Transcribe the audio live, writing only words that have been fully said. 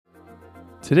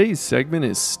Today's segment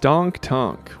is Stonk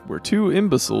Tonk, where two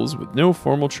imbeciles with no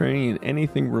formal training in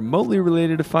anything remotely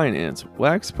related to finance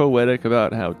wax poetic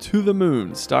about how to the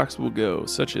moon stocks will go,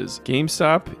 such as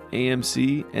GameStop,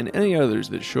 AMC, and any others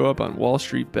that show up on Wall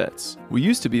Street bets. We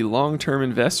used to be long-term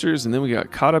investors and then we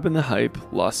got caught up in the hype,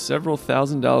 lost several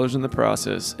 $1,000s in the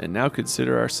process, and now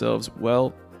consider ourselves,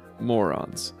 well,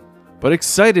 morons. But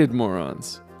excited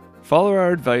morons. Follow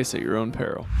our advice at your own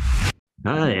peril.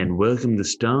 Hi, and welcome to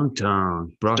Stonk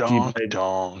Tonk, brought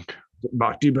to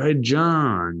you by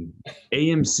John,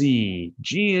 AMC,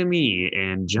 GME,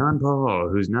 and John Paul,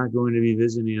 who's not going to be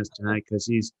visiting us tonight because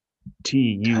he's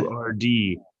TURD,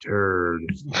 turd.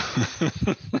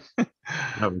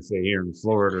 I would say here in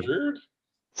Florida.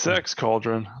 Sex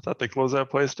cauldron. I thought they closed that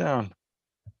place down.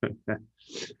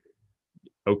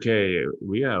 Okay,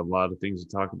 we got a lot of things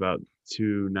to talk about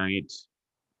tonight.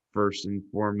 First and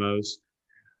foremost,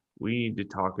 we need to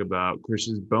talk about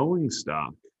Chris's Boeing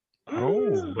stock.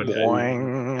 Oh, But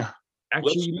boing.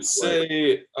 Let's just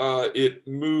say it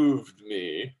moved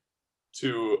me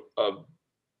to a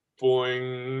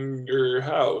Boinger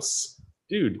house.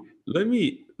 Dude, let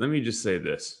me just say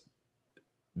this.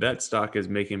 That stock is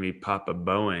making me pop a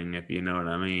Boeing, if you know what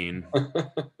I mean.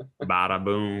 Bada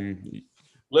boom.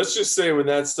 Let's just say when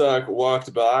that stock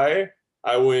walked by,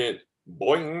 I went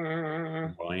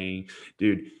boing. Boing.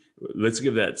 Dude, let's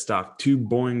give that stock 2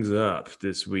 boings up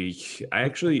this week. I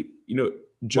actually,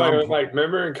 John. Like,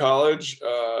 remember in college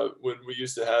when we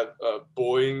used to have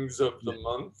boings of the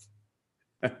month?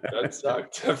 That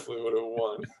stock definitely would have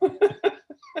won.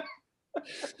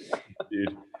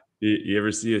 Dude, you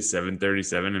ever see a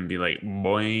 737 and be like,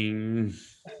 boing?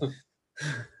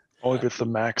 Only if it's the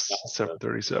Max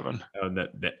 737. Oh,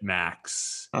 that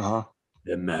Max. Uh-huh.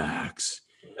 The Max.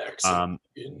 Excellent.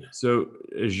 So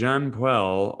Jean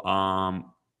Paul,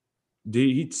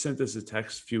 he sent us a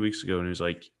text a few weeks ago, and he was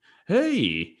like,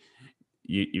 "Hey,"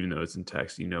 even though it's in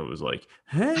text, it was like,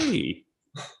 "Hey,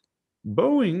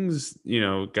 Boeing's,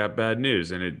 got bad news,"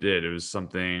 and it did. It was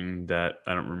something that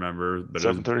I don't remember, but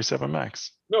 737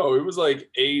 Max. No, it was like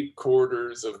 8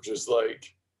 quarters of just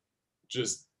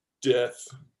death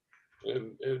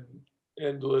and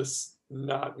endless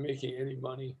not making any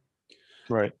money.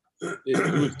 Right.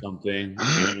 It was something,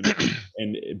 and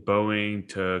Boeing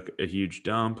took a huge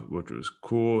dump, which was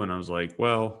cool. And I was like,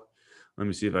 well, let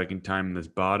me see if I can time this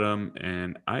bottom.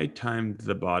 And I timed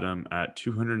the bottom at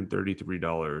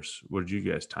 $233. What did you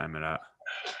guys time it at?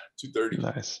 230.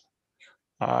 Nice.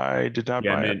 I did not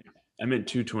buy it. I meant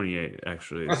 228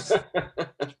 actually.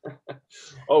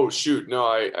 Oh shoot! No,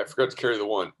 I forgot to carry the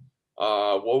one.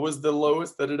 What was the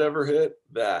lowest that it ever hit?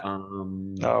 That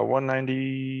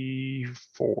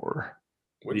 194.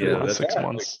 Yeah, 6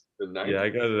 months. Like I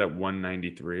got it at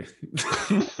 193.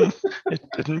 It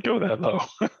didn't go that low.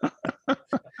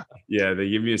 Yeah, they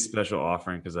give me a special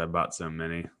offering because I bought so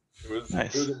many. It was a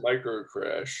micro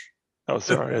crash. Oh,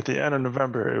 sorry. At the end of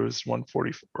November, it was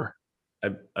 144.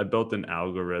 I built an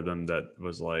algorithm that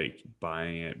was like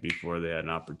buying it before they had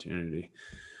an opportunity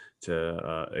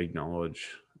to acknowledge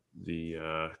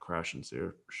the crash in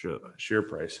share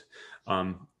price.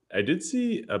 I did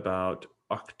see about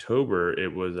October it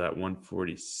was at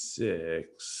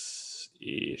 146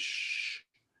 ish.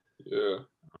 Yeah,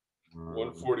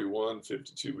 141,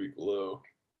 52-week low.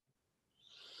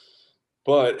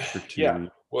 But yeah,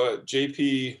 what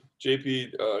JP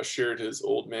shared his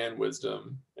old man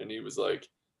wisdom, and he was like,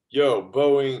 "Yo,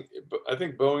 Boeing. I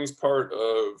think Boeing's part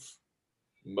of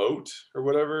Moat or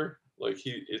whatever. Like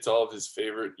it's all of his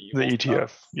favorite evil The ETF,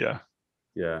 stuff.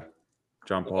 yeah.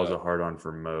 John Paul's a hard on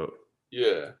for Moat.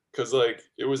 Yeah, because like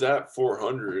it was at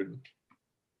 400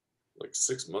 like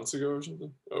 6 months ago or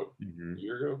something. Oh, a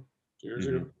year ago, 2 years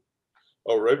ago.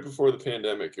 Oh, right before the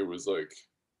pandemic, it was like,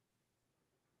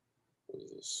 what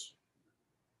is this?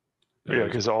 Yeah,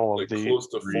 because all like of the close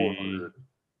to 400.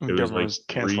 Government was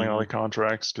canceling all the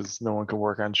contracts because no one could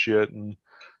work on shit, and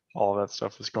all of that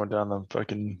stuff was going down the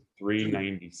fucking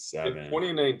 397. In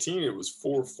 2019, it was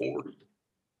 440.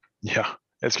 Yeah,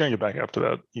 it's gonna get back up to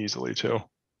that easily too.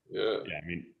 Yeah. Yeah, I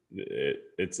mean,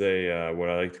 it's a what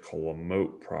I like to call a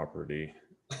moat property.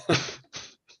 Oh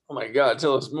my God,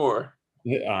 tell us more.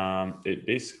 It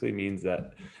basically means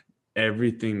that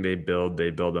everything they build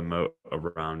a moat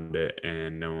around it,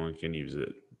 and no one can use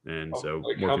it. And so,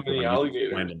 like how many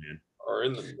alligators are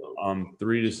in the moat?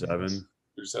 3 to 7.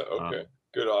 Okay,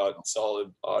 good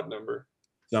solid odd number.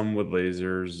 Some with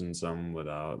lasers and some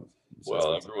without. So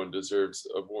well, everyone deserves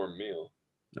a warm meal.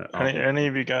 Any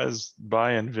of you guys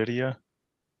buy Nvidia?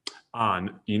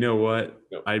 You know what?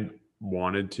 Nope. I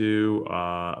wanted to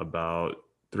about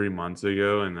 3 months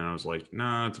ago, and then I was like,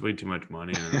 no, it's way too much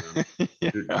money, and then I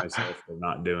shoot Yeah. myself for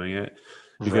not doing it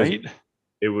because Right?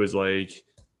 it was like,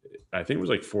 I think it was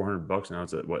like $400. Now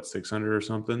it's at what, 600 or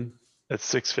something. It's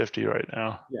 650 right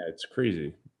now. Yeah, it's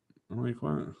crazy. I'm like,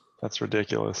 what? That's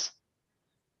ridiculous.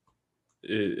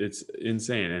 It's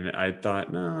insane. And I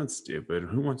thought, no, it's stupid.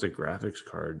 Who wants a graphics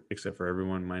card except for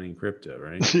everyone mining crypto,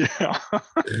 right? Yeah.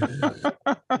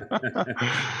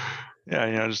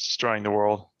 Yeah, just destroying the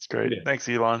world. It's great. Yeah. Thanks,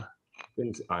 Elon.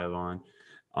 Thanks, Elon.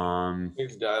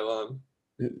 Thanks, Dylon.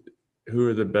 Who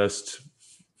are the best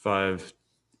 5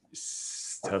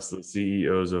 Tesla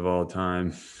CEOs of all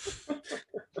time?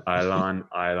 Elon.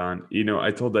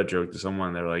 I told that joke to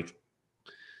someone. They're like,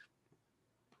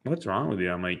 what's wrong with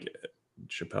you? I'm like,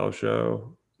 Chappelle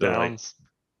Show. Downs.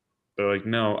 They're like,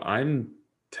 no, I'm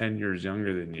 10 years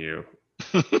younger than you.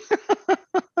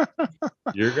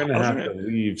 You're going to have to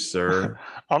leave, sir.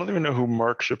 I don't even know who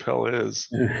Mark Chappelle is.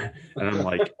 And I'm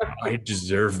like, I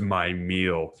deserve my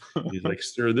meal. He's like,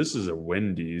 sir, this is a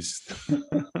Wendy's.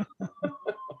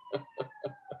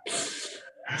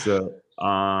 So,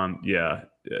 yeah,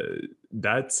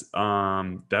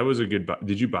 that was a good buy.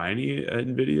 Did you buy any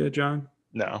NVIDIA, John?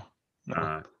 No.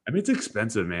 I mean, it's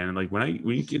expensive, man. Like when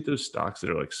you get those stocks that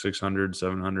are like 600,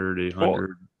 700,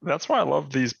 800. That's why I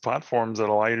love these platforms that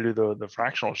allow you to do the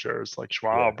fractional shares like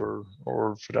Schwab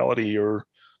or Fidelity or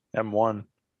M1.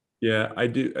 Yeah, I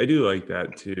do like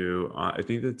that too. I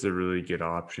think that's a really good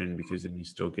option because then you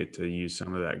still get to use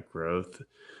some of that growth.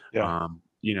 Yeah.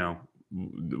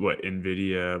 What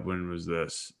NVIDIA, when was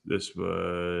this? This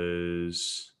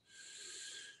was,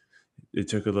 it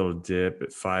took a little dip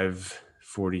at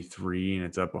 543 and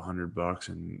it's up $100.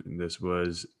 And this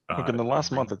was Look, in the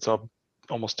last month, it's up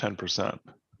almost 10%.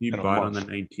 If you bought on the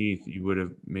 19th, you would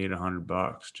have made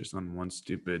 $100 just on one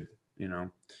stupid,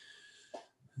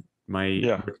 my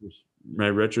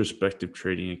retrospective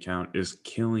trading account is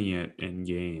killing it in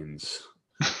gains.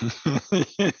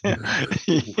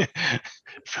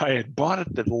 If I had bought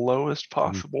at the lowest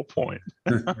possible point.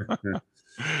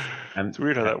 It's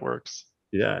weird how that works.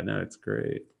 Yeah, no, it's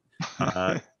great.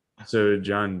 So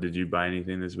John, did you buy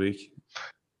anything this week?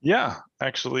 Yeah,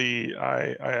 actually,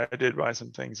 I did buy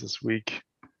some things this week.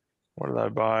 What did I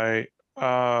buy?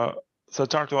 So I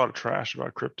talked a lot of trash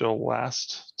about crypto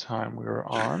last time we were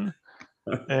on,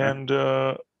 and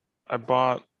I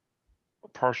bought a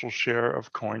partial share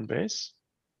of Coinbase.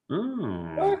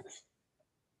 Oh. What?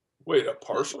 Wait, a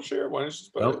partial share? Why don't you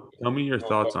just buy it? Tell me your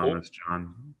thoughts on this,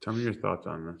 John. Tell me your thoughts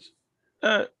on this.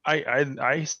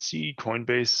 I see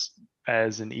Coinbase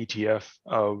as an ETF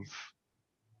of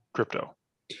crypto.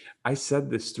 I said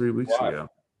this 3 weeks ago.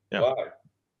 Yeah.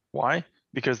 Why?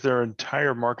 Because their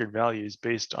entire market value is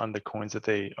based on the coins that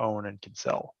they own and can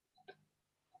sell.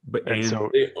 And so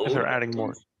if they're adding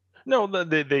more, no,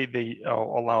 they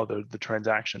allow the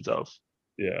transactions of.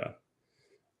 Yeah.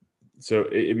 So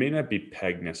it may not be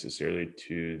pegged necessarily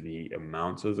to the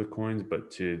amounts of the coins,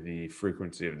 but to the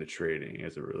frequency of the trading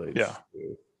as it relates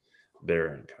to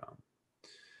their income.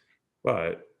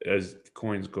 But as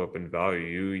coins go up in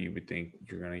value, you would think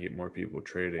you're going to get more people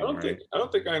trading. I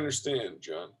don't think I understand,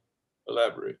 John.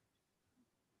 Elaborate.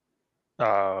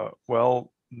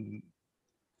 Well,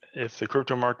 if the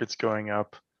crypto market's going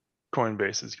up,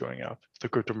 Coinbase is going up. If the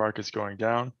crypto market's going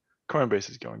down, Coinbase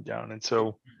is going down. And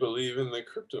so you believe in the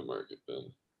crypto market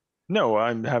then? No,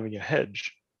 I'm having a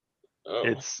hedge.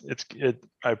 Oh.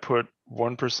 I put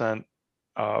 1%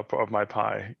 of my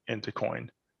pie into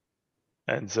coin.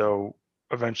 And so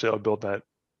eventually I'll build that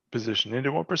position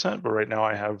into 1%, but right now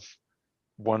I have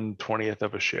 1/20th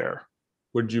of a share.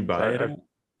 What did you buy it at?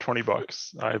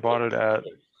 $20. I bought it at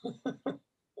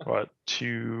what,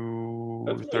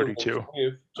 $232.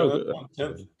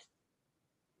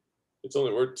 It's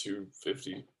only worth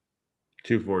 $250.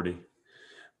 $240.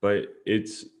 But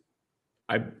it's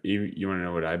you want to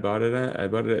know what I bought it at? I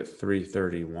bought it at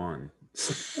 $331.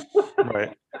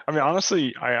 Right. I mean,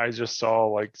 honestly, I just saw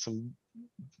like some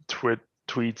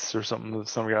tweets or something,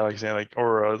 some guy like saying like,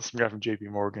 or some guy from JP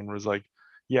Morgan was like,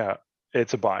 yeah,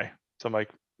 it's a buy. So I'm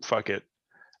like, fuck it.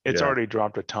 It's already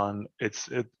dropped a ton.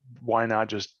 Why not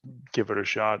just give it a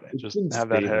shot and just have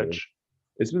that hedge?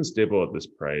 It's been stable at this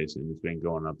price and it's been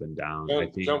going up and down.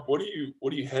 John, what are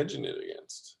you hedging it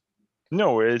against?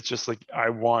 No, it's just like I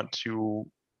want to,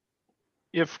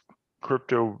 if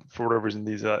crypto for whatever reason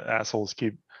these assholes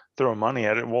keep throwing money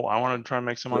at it, well, I want to try and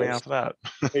make some money off of that.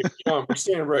 Hey, John, we're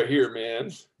standing right here,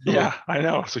 man. Yeah, I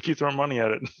know. So keep throwing money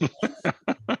at it.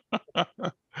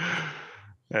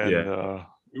 And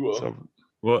you will. So,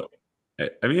 well,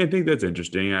 I mean, I think that's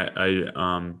interesting. I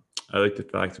like the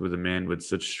fact with a man with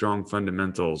such strong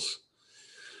fundamentals,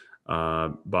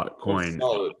 bought coin.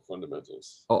 Solid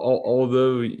fundamentals.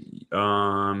 Although,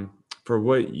 for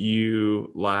what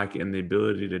you lack in the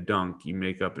ability to dunk, you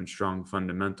make up in strong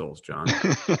fundamentals, John.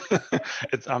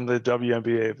 I'm the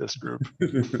WNBA of this group.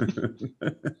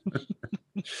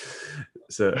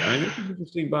 So I mean, it's an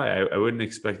interesting buy. I wouldn't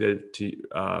expect it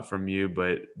to from you,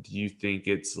 but do you think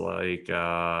it's like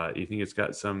you think it's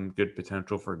got some good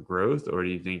potential for growth, or do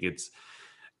you think it's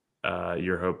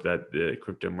your hope that the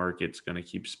crypto market's going to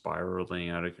keep spiraling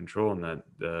out of control and that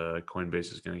the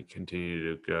Coinbase is going to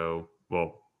continue to go,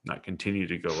 well, not continue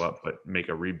to go up, but make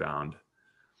a rebound?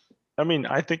 I mean,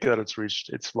 I think that it's reached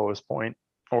its lowest point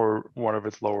or one of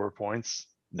its lower points.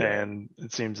 Yeah. And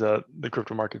it seems that the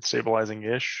crypto market's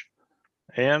stabilizing-ish.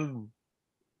 And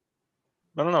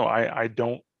I don't know, I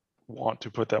don't want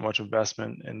to put that much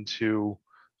investment into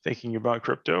thinking about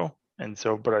crypto. And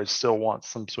so, but I still want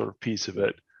some sort of piece of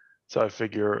it. So I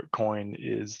figure coin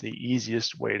is the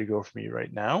easiest way to go for me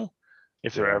right now.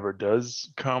 If there Yeah. ever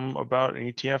does come about an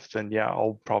ETF, then yeah,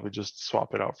 I'll probably just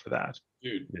swap it out for that.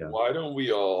 Dude, Yeah. why don't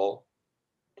we all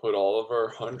put all of our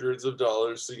hundreds of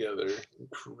dollars together and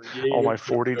create All a my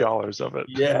crypto- $40 of it.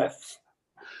 Yes.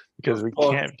 Because we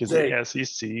For can't, because fuck's the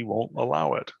SEC won't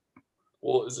allow it.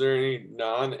 Well, is there any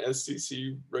non-SEC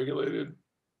regulated?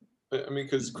 I mean,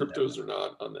 because cryptos are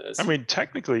not on the SEC. I mean,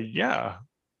 technically, yeah,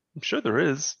 I'm sure there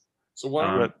is. so why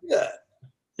don't we do that?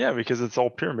 Yeah, because it's all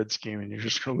pyramid scheme and you're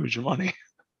just going to lose your money.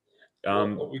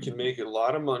 Well, we can make a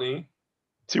lot of money.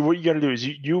 See, what you got to do is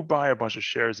you buy a bunch of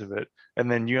shares of it, and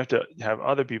then you have to have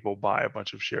other people buy a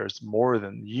bunch of shares more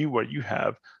than what you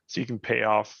have, so you can pay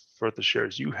off for the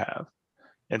shares you have.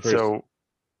 And Chris, so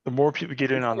the more people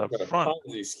get in on You're the talking front, about a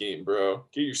Ponzi scheme, bro.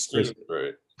 Get your schemes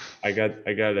right. I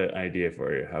got an idea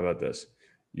for you. How about this?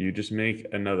 You just make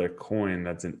another coin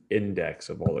that's an index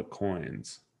of all the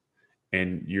coins,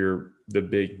 and the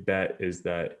big bet is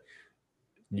that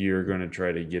you're going to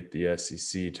try to get the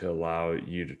SEC to allow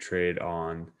you to trade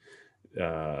on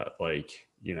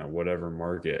whatever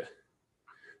market.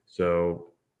 So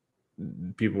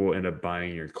people will end up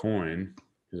buying your coin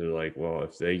because they're like, well,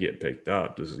 if they get picked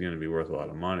up, this is going to be worth a lot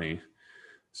of money.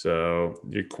 So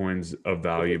your coin's of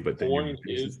value, but then coin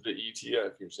is the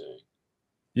ETF, you're saying?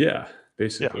 Yeah,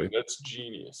 basically. That's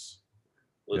genius.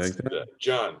 You Let's like do that? that.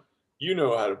 John, you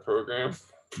know how to program.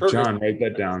 John, write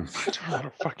that down. I don't know how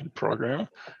to fucking program.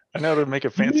 I know how to make a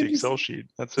fancy Excel sheet.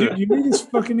 That's Dude, it. you made this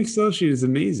fucking Excel sheet is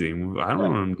amazing. I don't know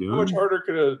what I'm doing. How much harder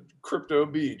could a crypto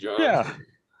be, John? Yeah.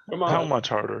 Come on. How much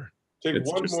harder? Take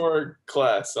It's one just- more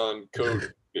class on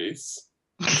code base.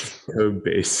 Code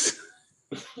base.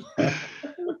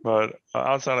 But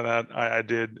outside of that, I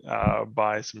did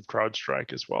buy some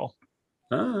CrowdStrike as well.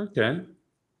 Oh, okay.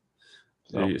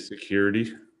 So, The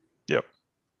security. Yep.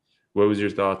 What was your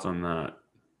thoughts on that?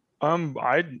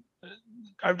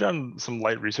 I've done some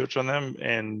light research on them,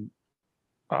 and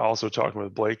also talking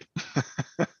with Blake,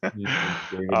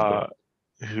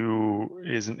 who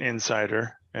is an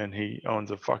insider, and he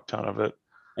owns a fuck ton of it.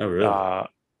 Oh, really? Well,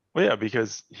 yeah,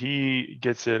 because he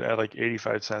gets it at like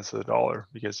 85 cents to the dollar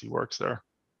because he works there.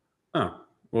 Oh,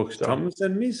 well, tell him to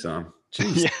send me some.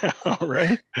 Jeez. Yeah,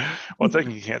 right. Well,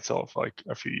 technically you can't sell it for like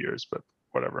a few years, but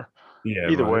whatever. Yeah.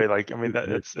 Either right. way, like I mean, that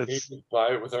Can it's you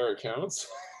buy it with our accounts?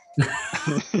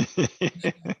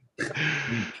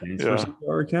 Transfer some to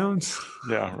our accounts.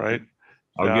 Yeah, right.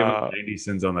 I'll give him 90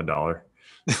 cents on the dollar.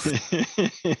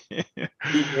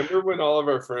 Dude, remember when all of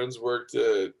our friends worked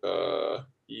at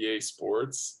EA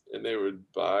Sports and they would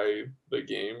buy the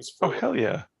games Oh for hell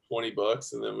yeah.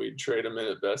 $20 and then we'd trade them in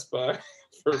at Best Buy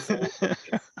for full.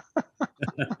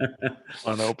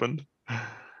 Unopened.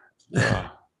 Yeah.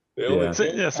 They only Yeah.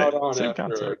 came Yeah, out on same after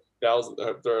concept.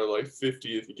 after our like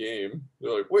 50th game.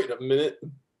 They're like, wait a minute.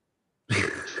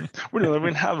 We don't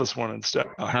even have this one in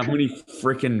stock. How many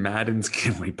freaking Maddens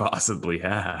can we possibly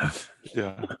have?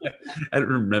 Yeah, I don't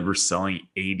remember selling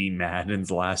 80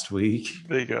 Maddens last week.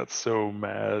 they got so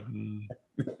mad. And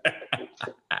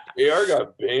AR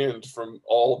got banned from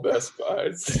all Best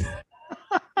Buys.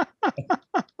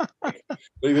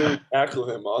 They didn't tackle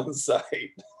him on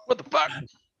site. what the fuck?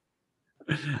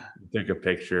 Took a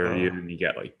picture of you and you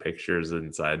got like pictures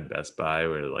inside Best Buy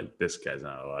where like this guy's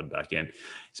not allowed back in.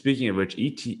 Speaking of which,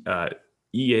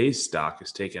 EA stock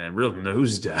has taken a real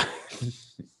nosedive.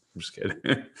 I'm just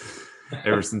kidding.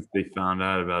 Ever since they found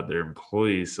out about their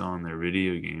employees selling their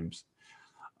video games.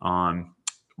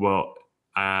 Well,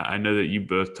 I know that you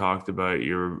both talked about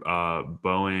your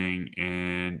Boeing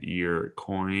and your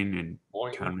coin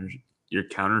and your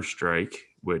Counter-Strike,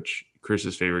 which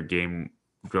Chris's favorite game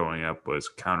growing up was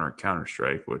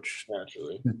Counter-Strike, which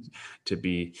Naturally. to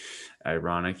be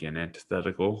ironic and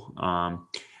antithetical.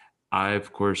 I,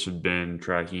 of course, have been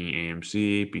tracking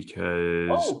AMC because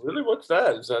Oh, really? What's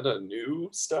that? Is that a new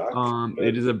stock?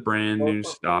 it is a brand new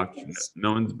Well, stock. yes.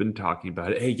 No one's been talking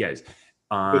about it. Hey guys,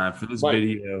 But for this Mike,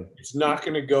 video, it's not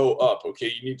going to go up.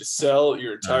 Okay, you need to sell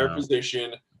your entire uh,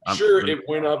 position. I'm, Sure, it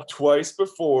went up twice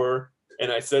before,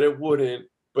 and I said it wouldn't,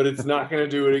 but it's not going to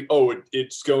do it. Oh,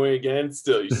 it's going again.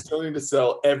 Still, you still need to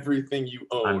sell everything you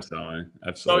own. I'm selling. Sell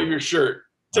Absolutely. your shirt.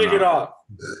 I'm Take it out. off.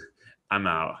 I'm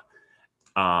out.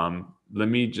 Let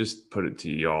me just put it to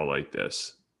y'all like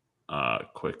this,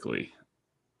 quickly.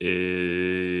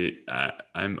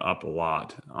 I'm up a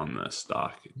lot on this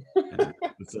stock. And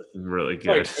it's looking really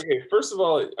good. Mike, okay, first of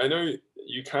all, I know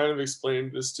you kind of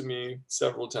explained this to me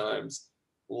several times.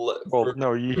 Well,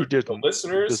 no, he for didn't. the He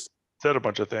listeners, just said a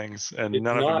bunch of things, and It's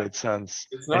none of not- it made sense.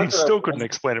 it's And not he that I still couldn't wasn't-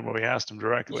 explain it when we asked him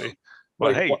directly.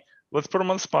 But Like, hey, what- let's put him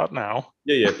on the spot now.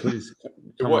 Yeah, please.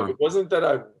 Come on. it wasn't that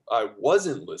I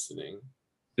wasn't listening.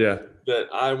 Yeah. That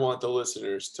I want the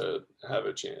listeners to have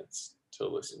a chance to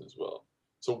listen as well.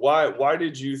 So why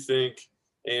did you think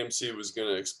AMC was going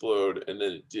to explode and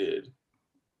then it did?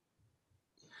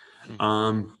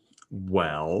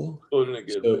 Well, Explode in a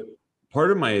good so way.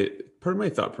 part of my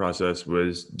thought process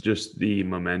was just the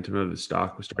momentum of the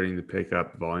stock was starting to pick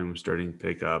up, volume was starting to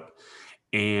pick up,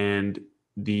 and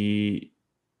the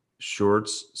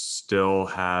shorts still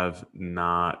have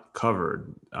not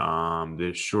covered.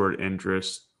 The short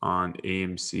interest on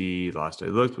AMC last I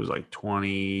looked was like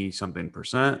 20 something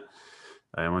percent.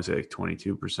 I want to say like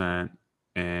 22%,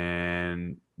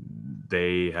 and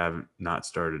they have not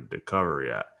started to cover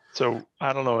yet. So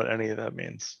I don't know what any of that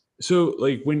means. So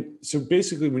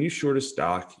basically when you short a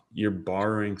stock, you're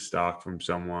borrowing stock from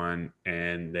someone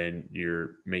and then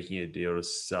you're making a deal to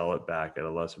sell it back at a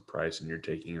lesser price and you're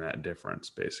taking that difference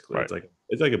basically. Right.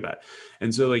 It's like a bet.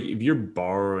 And so like if you're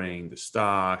borrowing the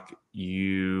stock,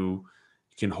 you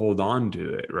can hold on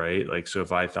to it, right? Like so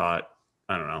if I thought,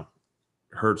 I don't know,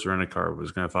 Hertz Rent-A-Car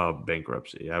was going to file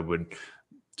bankruptcy, I would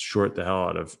short the hell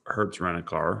out of Hertz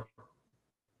Rent-A-Car.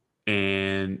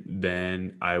 And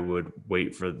then I would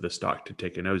wait for the stock to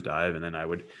take a nosedive. And then I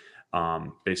would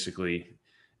basically,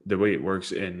 the way it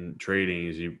works in trading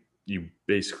is you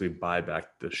basically buy back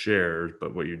the shares,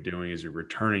 but what you're doing is you're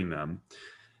returning them.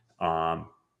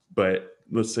 But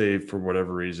let's say for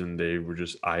whatever reason, they were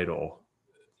just idle.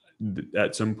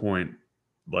 At some point,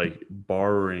 like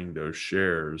borrowing those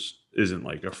shares isn't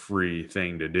like a free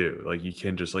thing to do. Like you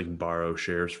can't just like borrow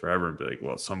shares forever and be like,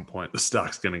 well, at some point the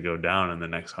stock's going to go down in the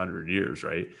next 100 years,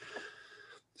 right?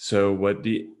 So what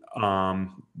the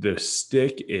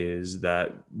stick is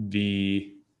that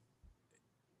the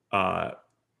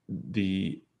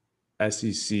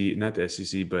SEC, not the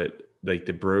SEC, but like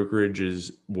the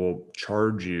brokerages will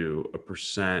charge you a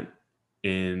percent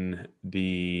in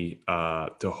the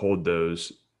to hold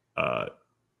those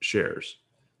shares,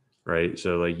 right?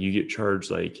 So like you get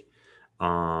charged like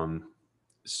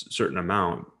certain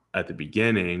amount at the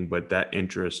beginning, but that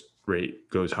interest rate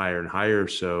goes higher and higher,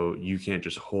 so you can't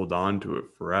just hold on to it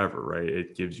forever, right?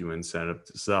 It gives you incentive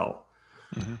to sell.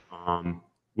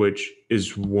 Which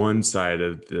is one side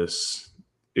of this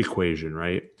equation,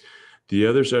 right? The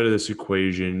other side of this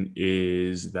equation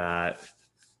is that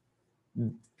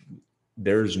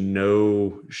there's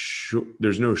no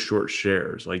short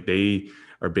shares. Like they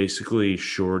are basically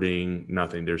shorting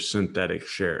nothing. There's synthetic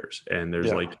shares, and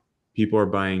there's like people are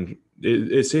buying. It's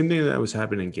the same thing that was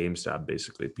happening in GameStop.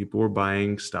 Basically, people were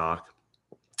buying stock,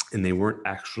 and they weren't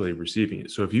actually receiving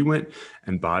it. So if you went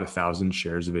and bought 1,000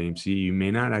 shares of AMC, you may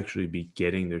not actually be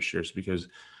getting those shares because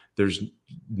there's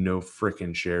no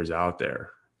freaking shares out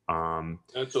there.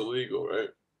 That's illegal, right?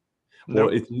 Well,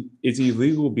 it's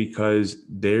illegal because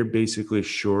they're basically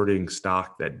shorting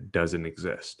stock that doesn't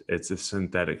exist. It's a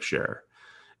synthetic share.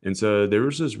 And so there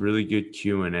was this really good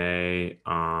Q&A.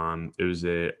 It was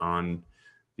on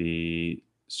the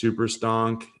Super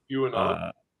Stonk.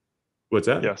 QAnon? What's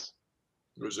that? Yes.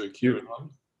 Was it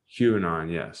QAnon?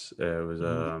 QAnon, yes. It was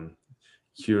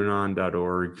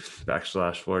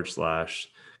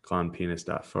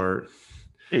QAnon.org//clownpenis.fart.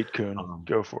 8kun,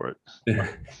 go for it.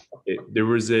 There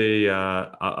was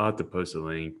I'll have to post a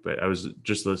link, but I was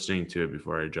just listening to it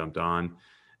before I jumped on,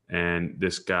 and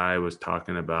this guy was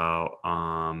talking about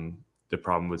the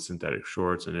problem with synthetic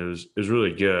shorts, and it was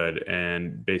really good.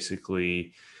 And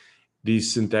basically,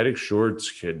 these synthetic shorts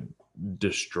could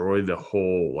destroy the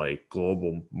whole like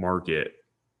global market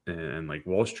and like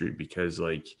Wall Street, because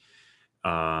like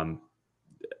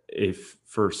if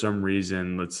for some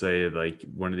reason, let's say like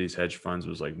one of these hedge funds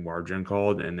was like margin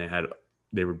called and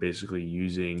they were basically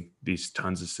using these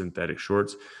tons of synthetic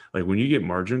shorts. Like when you get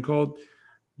margin called,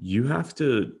 you have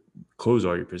to close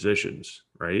all your positions,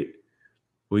 right?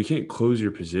 well, you can't close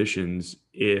your positions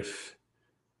if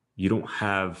you don't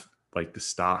have like the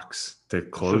stocks to So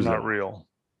close not them. real.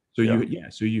 So Yeah.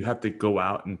 so you have to go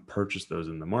out and purchase those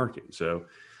in the market. So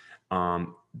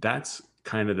that's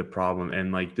kind of the problem.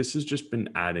 And like this has just been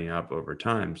adding up over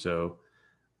time. So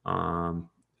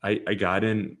I got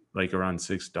in like around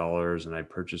 $6 and I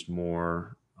purchased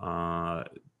more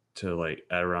to like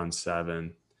at around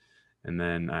 7. And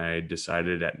then I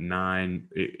decided at 9,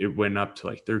 it went up to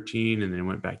like 13 and then it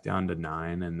went back down to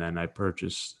 9. And then I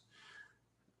purchased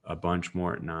a bunch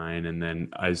more at 9. And then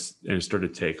it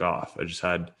started to take off. I just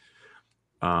had,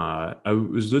 I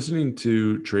was listening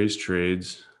to Trey's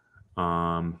Trades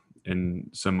and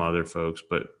some other folks,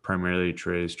 but primarily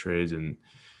Trey's Trades. And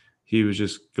he was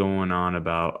just going on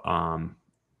about,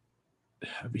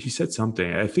 he said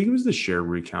something, I think it was the share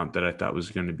recount that I thought was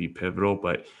going to be pivotal,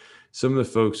 but some of the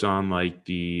folks on like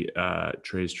the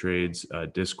Trey's Trades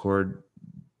Discord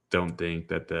don't think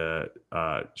that the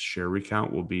share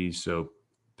recount will be so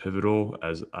pivotal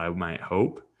as I might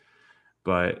hope.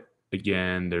 But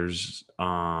again, there's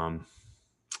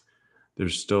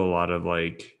still a lot of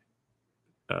like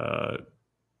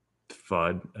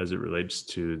FUD as it relates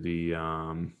to the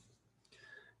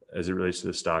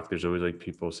stock. There's always like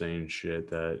people saying shit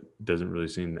that doesn't really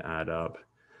seem to add up.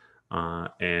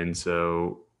 And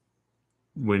so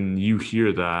when you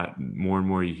hear that, more and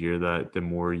more you hear that, the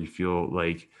more you feel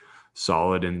like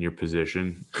solid in your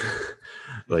position.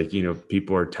 Like, you know,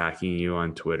 people are attacking you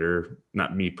on Twitter,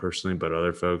 not me personally, but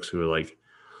other folks who are like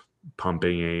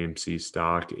pumping AMC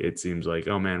stock. It seems like,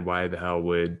 oh man, why the hell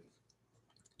would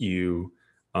you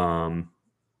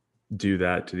do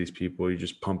that to these people? You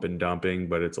just pump and dumping.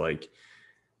 But it's like,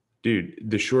 dude,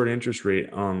 the short interest rate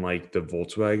on like the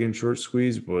Volkswagen short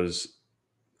squeeze was,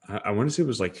 I want to say it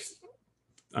was like,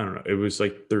 I don't know, it was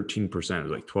like 13%, it was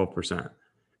like 12%.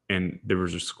 And there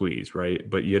was a squeeze, right?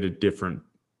 But you had a different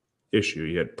issue.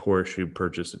 You had Porsche who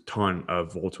purchased a ton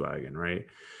of Volkswagen, right?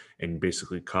 And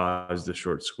basically caused the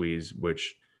short squeeze,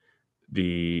 which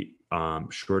the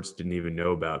shorts didn't even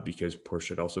know about because Porsche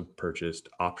had also purchased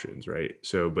options, right?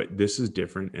 So, but this is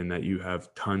different in that you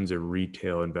have tons of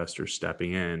retail investors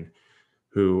stepping in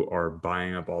who are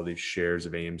buying up all these shares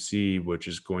of AMC, which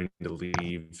is going to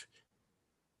leave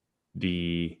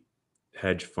the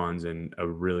hedge funds in a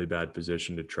really bad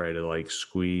position to try to like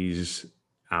squeeze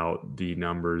out the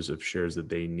numbers of shares that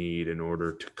they need in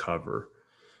order to cover.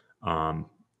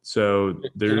 So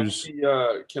there's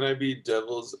can I be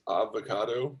devil's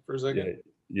avocado for a second?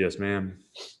 Yes, ma'am.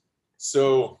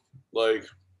 So like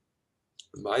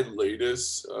my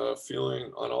latest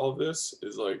feeling on all of this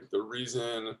is like the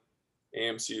reason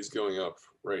AMC is going up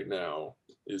right now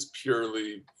is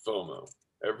purely FOMO.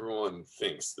 Everyone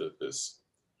thinks that this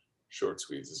short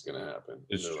squeeze is going to happen.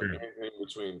 It's and true. Like anything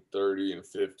between 30 and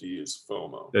 50 is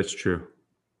FOMO. That's true.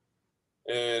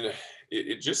 And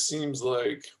it just seems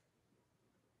like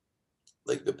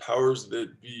the powers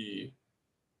that be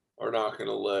are not going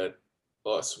to let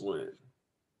us win.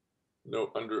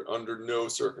 No, under no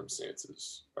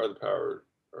circumstances are the powers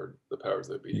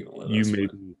that be going to let us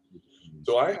win.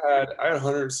 So I had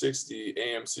 160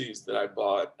 AMCs that I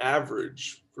bought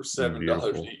average for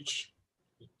 $7 each.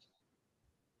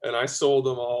 And I sold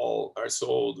them all. I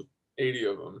sold 80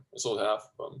 of them. I sold half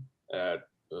of them at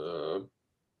I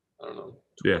don't know,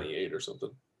 28 or something.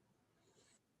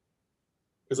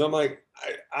 Because I'm like,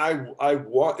 I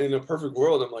want, in a perfect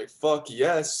world, I'm like, fuck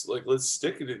yes, like let's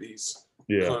stick it to these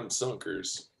cunt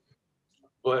sunkers.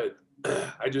 But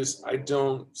I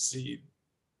don't see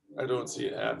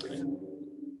it happening.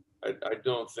 I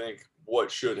don't think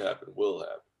what should happen will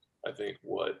happen. I think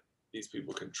what these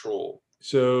people control.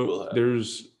 So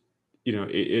there's, you know,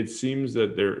 it seems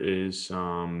that there is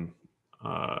some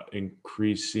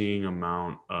increasing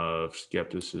amount of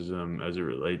skepticism as it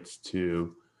relates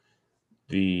to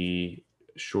the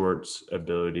shorts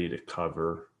ability to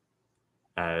cover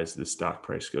as the stock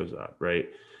price goes up, right?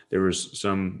 There was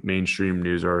some mainstream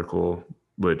news article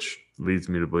which leads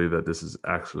me to believe that this is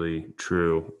actually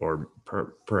true or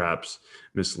perhaps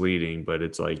misleading, but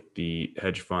it's like the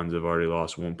hedge funds have already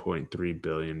lost $1.3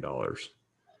 billion,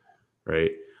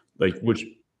 right? Like, which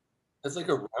that's like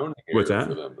a rounding error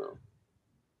for them, though.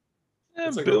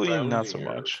 It's like billion, not so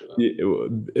much.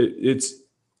 It's,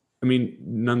 I mean,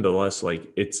 nonetheless,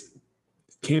 like it's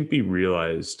can't be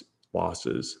realized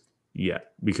losses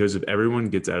yet, because if everyone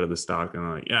gets out of the stock and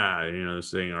like, yeah, you know,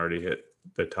 this thing already hit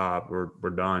the top, we're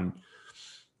done,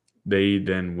 they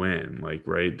then win, like,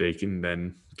 right? They can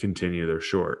then continue their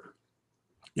short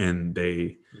and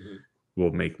they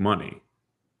will make money.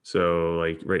 So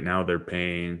like right now they're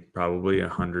paying probably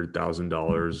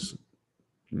 $100,000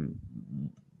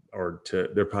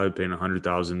 they're probably paying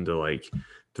 $100,000 to like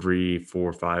 $300,000,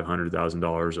 $400,000,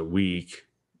 $500,000 a week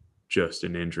just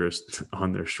in interest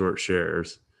on their short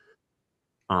shares,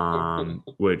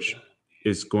 which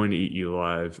is going to eat you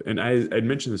alive. And I'd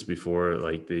mentioned this before,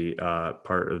 like the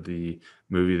part of the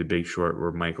movie The Big Short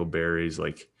where Michael Berry's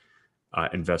like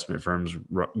investment firms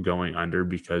going under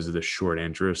because of the short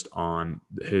interest on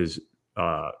his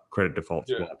credit default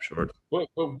swap short. But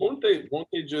won't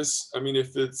they just, I mean,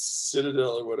 if it's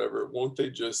Citadel or whatever, won't they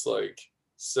just like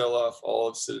sell off all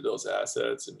of Citadel's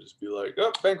assets and just be like,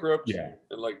 oh, bankrupt, Yeah,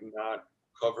 and like not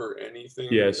cover anything?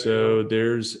 yeah. So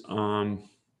there's one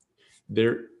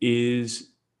theory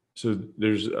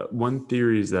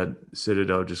is that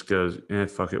Citadel just goes,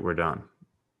 fuck it, we're done.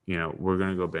 We're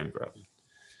gonna go bankrupt,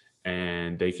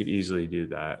 and they could easily do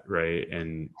that, right?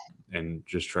 And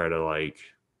just try to like,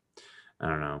 I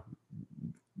don't know,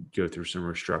 go through some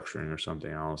restructuring or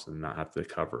something else and not have to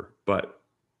cover. But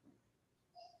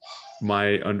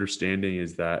my understanding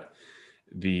is that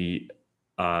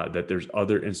that there's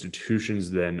other institutions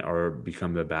then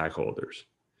become the bag holders,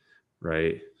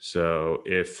 right? So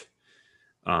if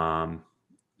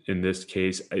in this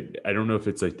case, I don't know if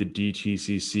it's like the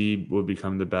DTCC will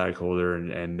become the bag holder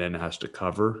and then has to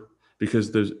cover,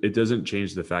 because it doesn't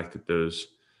change the fact that those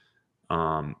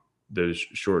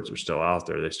shorts are still out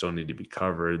there. They still need to be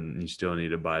covered, and you still need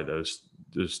to buy those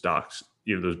stocks,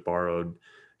 those borrowed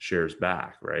shares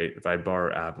back, right? If I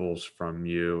borrow apples from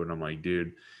you and I'm like,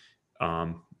 dude,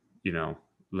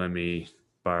 let me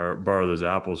borrow those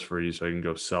apples for you so I can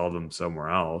go sell them somewhere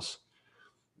else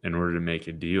in order to make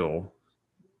a deal.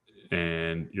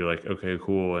 And you're like, okay,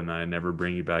 cool. And I never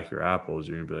bring you back your apples.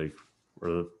 You're gonna be like,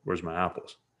 where's my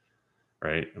apples?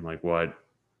 Right? I'm like, what?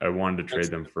 I wanted to trade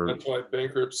them for. That's why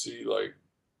bankruptcy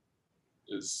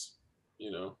is,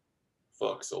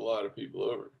 fucks a lot of people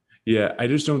over. Yeah, I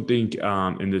just don't think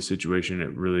in this situation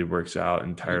it really works out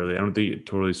entirely. I don't think it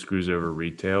totally screws over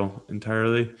retail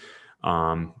entirely.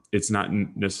 It's not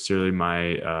necessarily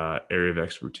my area of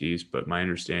expertise, but my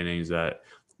understanding is that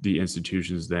the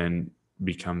institutions then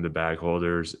become the bag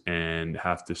holders and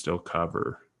have to still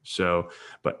cover. So,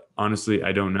 but honestly,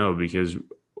 I don't know, because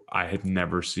I have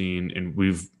never seen, and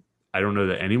I don't know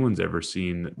that anyone's ever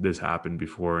seen this happen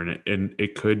before, and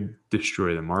it could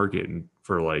destroy the market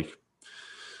for like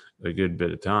a good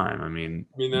bit of time. I mean,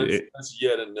 that's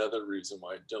yet another reason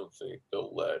why I don't think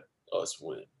they'll let us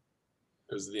win,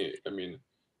 because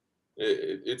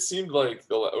it seemed like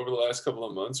over the last couple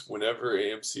of months, whenever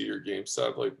AMC or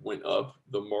GameStop like went up,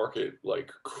 the market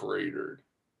like cratered,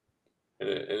 and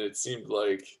it seemed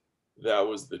like that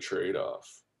was the trade-off.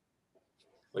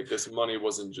 Like, this money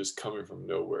wasn't just coming from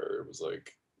nowhere; it was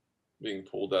like being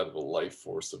pulled out of the life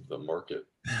force of the market.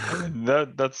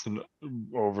 That's an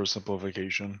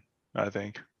oversimplification, I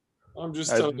think. I'm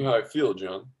just telling you how I feel,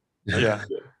 John. Yeah.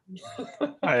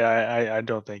 I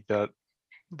don't think that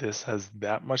this has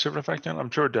that much of an effect on it. I'm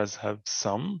sure it does have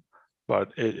some,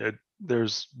 but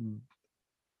there's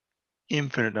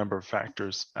infinite number of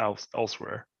factors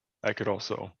elsewhere that could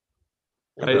also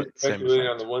speculating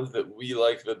on the ones that we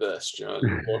like the best, John.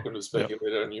 You're welcome to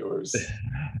speculate on yours.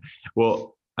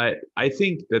 Well, I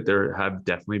think that there have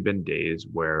definitely been days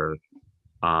where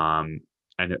I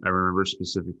remember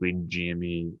specifically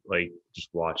GME, like just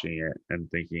watching it and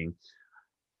thinking,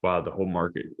 wow, the whole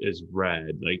market is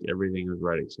red. Like everything is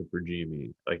red except for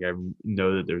GME. Like I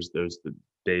know that there's those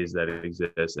days that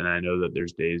exist, and I know that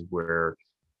there's days where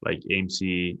like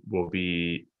AMC will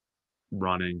be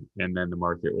running and then the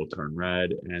market will turn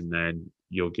red and then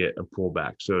you'll get a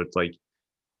pullback. So it's like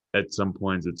at some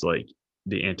points it's like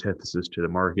the antithesis to the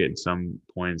market. At some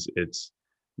points it's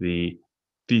the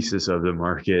thesis of the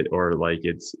market, or like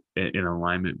it's in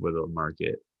alignment with the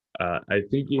market. I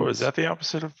think is that the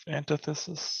opposite of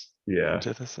antithesis? Yeah.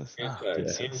 Antithesis.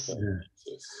 Antithesis.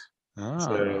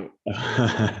 So,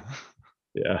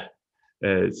 yeah,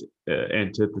 it's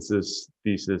antithesis,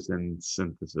 thesis, and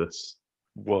synthesis.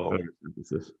 Whoa.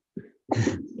 Synthesis.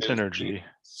 Synergy.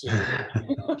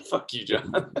 Fuck you, John.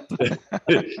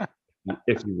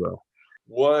 If you will.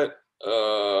 What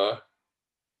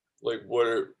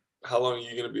how long are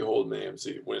you going to be holding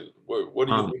AMC? What are you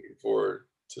looking for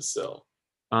to sell?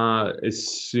 As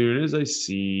soon as I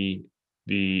see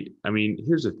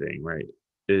here's the thing, right?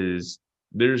 Is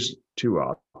there's two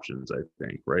options, I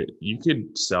think, right? You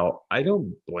could sell. I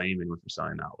don't blame anyone for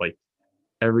selling out. Like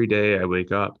every day I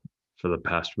wake up for the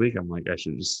past week, I'm like, I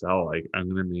should just sell. Like I'm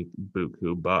gonna make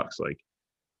buku bucks. Like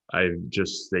I've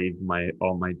just saved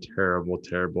all my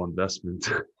terrible investments.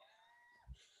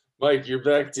 Mike, you're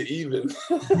back to even.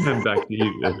 I'm back to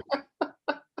even.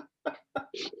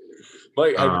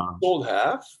 Mike, have you sold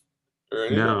half? or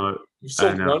any of them? No, You I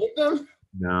sold know. none of them?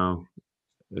 No,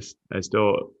 I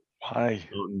still Why?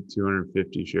 own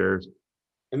 250 shares.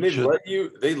 And they Should- let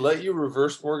you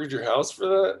reverse mortgage your house for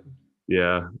that?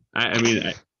 Yeah, I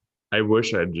mean, I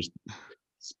wish I'd just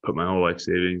put my whole life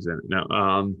savings in it. No,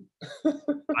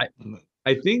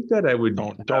 I think that I would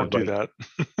Don't have, do like, that.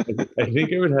 I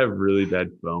think I would have really bad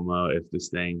FOMO if this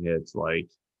thing hits like,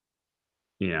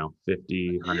 $50,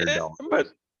 $100. Yeah, but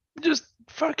just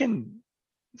fucking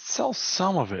sell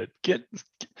some of it.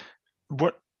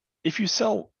 What if you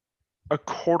sell a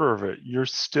quarter of it? You're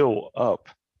still up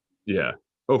Yeah.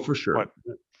 Oh, for sure. what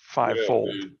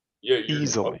fivefold dude. Yeah, you're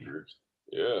easily. covered.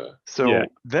 Yeah. So Yeah.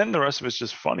 then the rest of it's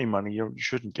just funny money. You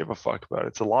shouldn't give a fuck about it.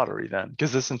 It's a lottery then,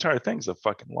 because this entire thing's a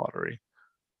fucking lottery.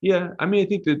 Yeah, I mean, I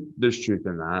think that there's truth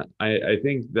in that. I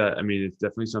think that, I mean, it's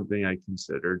definitely something I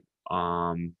considered.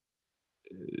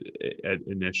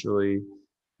 Initially,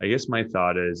 I guess my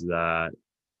thought is that,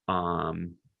 I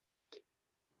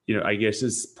guess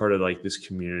it's part of like this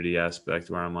community aspect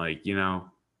where I'm like,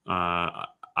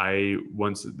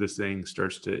 once this thing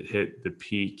starts to hit the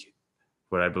peak,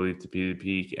 what I believe to be the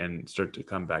peak, and start to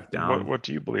come back down. What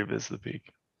do you believe is the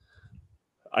peak?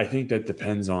 I think that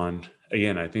depends on,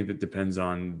 again, I think that depends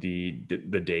on the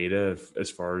data as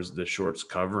far as the shorts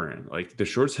covering. Like the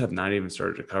shorts have not even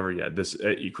started to cover yet. This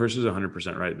Chris is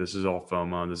 100% right. This is all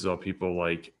FOMO. This is all people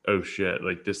like, oh shit,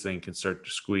 like this thing can start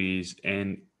to squeeze.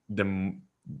 And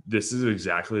this is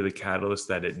exactly the catalyst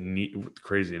that it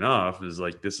crazy enough is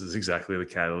like, this is exactly the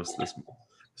catalyst this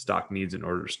stock needs in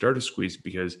order to start to squeeze,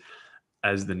 because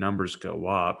as the numbers go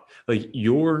up, like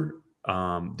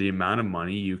the amount of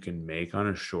money you can make on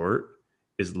a short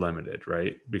is limited,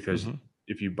 right? Because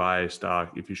if you buy a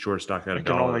stock, if you short stock at It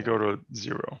can only go to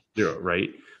zero, right?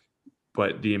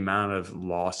 But the amount of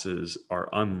losses are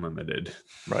unlimited,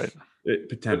 right?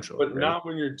 Potential, but right? not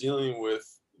when you're dealing with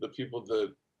the people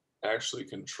that actually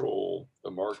control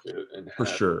the market and For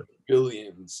have sure,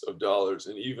 billions of dollars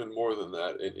and even more than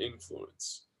that in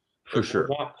influence. For sure,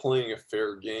 we're not playing a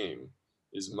fair game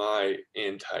is my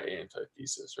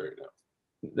anti-thesis right now.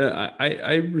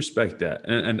 I respect that,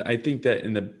 and I think that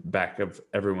in the back of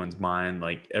everyone's mind,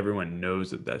 like everyone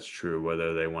knows that that's true,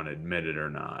 whether they want to admit it or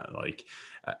not. Like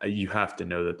you have to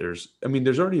know that there's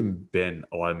already been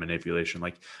a lot of manipulation.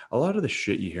 Like a lot of the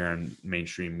shit you hear in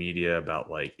mainstream media about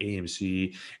like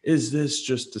AMC, is this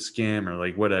just a scam or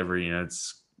like whatever?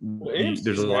 It's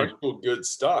there's an actual good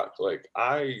stock. Like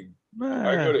I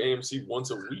go to AMC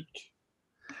once a week.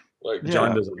 Like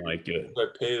John doesn't like it. I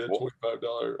pay the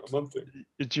 $25 a month thing.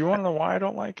 Do you want to know why I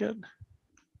don't like it?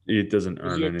 It doesn't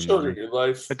earn any money. Your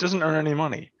life. It doesn't earn any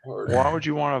money. Why would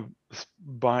you want to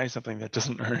buy something that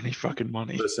doesn't earn any fucking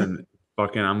money? Listen,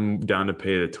 I'm down to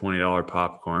pay the $20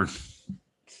 popcorn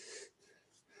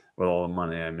with all the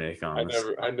money I make on this.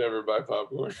 I never buy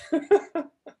popcorn.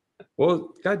 Well,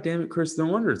 God damn it, Chris! No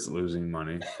wonder it's losing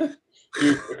money.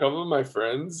 Dude, a couple of my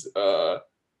friends,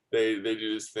 they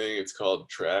do this thing. It's called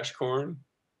trash corn.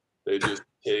 They just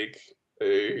take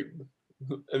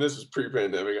and this was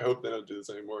pre-pandemic. I hope they don't do this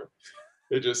anymore.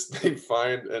 They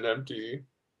find an empty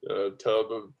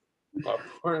tub of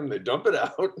popcorn, they dump it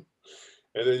out,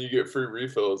 and then you get free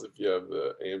refills if you have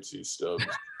the AMC stubs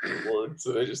reward.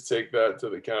 So they just take that to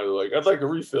the counter, like, I'd like a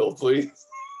refill, please.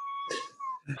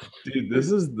 Dude,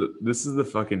 this is the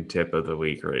fucking tip of the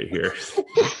week right here.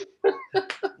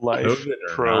 Life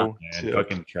pro tip.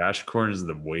 Fucking trash corn is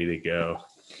the way to go.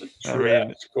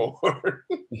 Trash corn.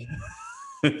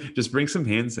 Just bring some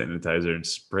hand sanitizer and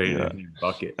spray it in your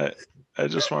bucket. I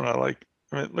just want to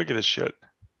look at this shit.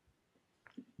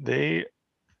 The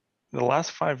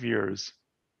last 5 years,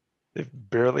 they've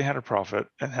barely had a profit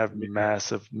and have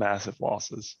massive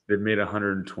losses. They've made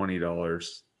 $120.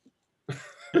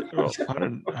 Well,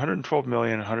 112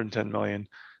 million, 110 million,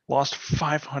 lost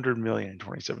 500 million in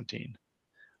 2017.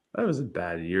 That was a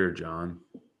bad year, John.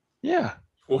 Yeah.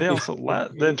 They also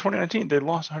then 2019 they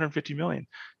lost 150 million.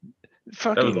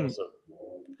 Fucking. That was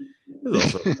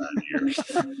also a bad year.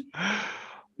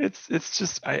 It's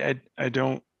just I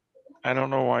don't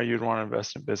know why you'd want to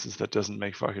invest in business that doesn't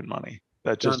make fucking money.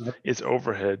 That just its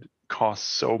overhead costs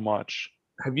so much.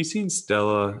 Have you seen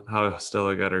Stella? How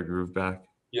Stella got her groove back?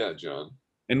 Yeah, John.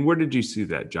 And where did you see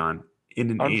that, John?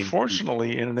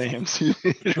 Unfortunately, in an AMC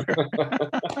theater.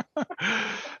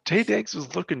 Tay Diggs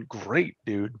was looking great,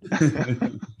 dude.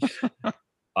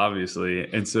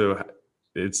 Obviously. And so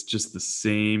it's just the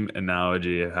same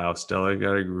analogy of how Stella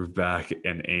got her groove back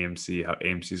and AMC, how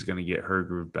AMC is going to get her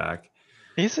groove back.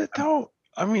 Is it though?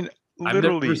 I mean,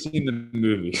 literally. I've never seen the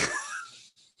movie.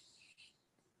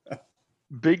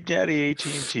 Big Daddy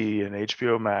AT&T and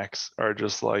HBO Max are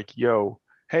just like, yo,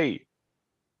 hey,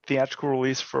 theatrical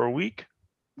release for a week,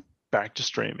 back to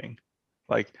streaming.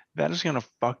 Like that is gonna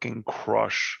fucking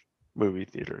crush movie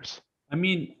theaters. I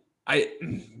mean,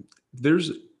 here's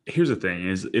the thing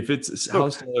is if it's how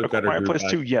Look, Stella A got her Quiet groove Place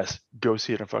back, 2, yes, go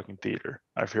see it in fucking theater.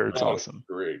 I've heard it's Oh, awesome.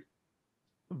 Great.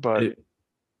 But it-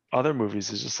 other movies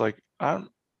is just like, yeah,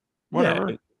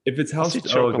 whatever. if it's how I'll see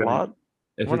Stella Choke a got her, lot.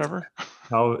 if Whatever.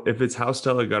 if it's how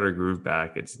Stella got her groove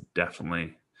back, it's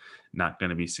definitely not going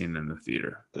to be seen in the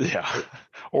theater. Yeah.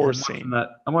 Or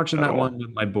I'm watching at that all. one with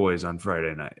my boys on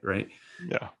Friday night, right?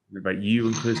 Yeah. Invite you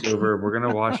and Chris over. We're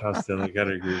gonna watch how Stella got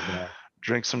her groove back.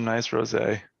 Drink some nice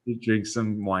rosé. Drink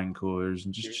some wine coolers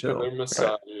and just Give chill. their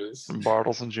massages. From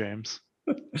Bartles and James.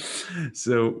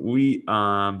 So we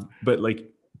but like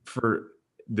for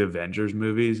the Avengers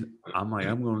movies, I'm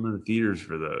going to the theaters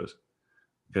for those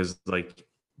because like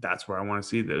that's where I want to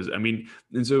see those. I mean,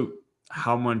 and so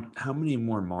how many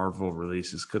more Marvel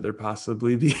releases could there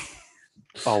possibly be?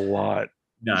 A lot.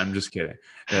 No, I'm just kidding.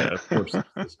 Of course,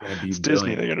 it's going to be It's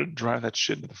Disney. billions. They gotta drive that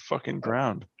shit into the fucking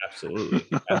ground. Absolutely,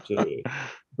 absolutely.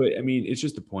 But I mean, it's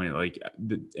just the point. Like,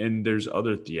 and there's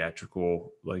other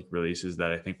theatrical like releases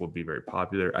that I think will be very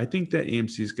popular. I think that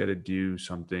AMC's got to do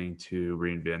something to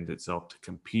reinvent itself to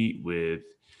compete with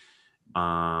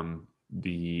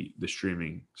the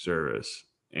streaming service,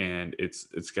 and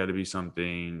it's got to be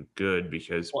something good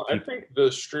because Well, I think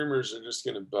the streamers are just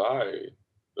going to buy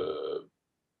the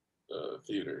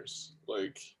theaters.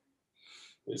 Like,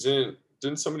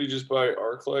 didn't somebody just buy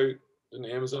ArcLight? Didn't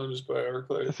Amazon just buy I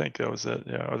ArcLight? think that was it.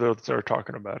 Yeah. Or they're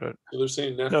talking about it. So they're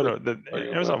saying Netflix. No,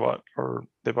 buying Amazon ArcLight.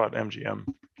 they bought MGM.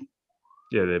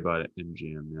 yeah, they bought it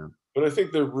MGM. Yeah, But I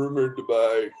think they're rumored to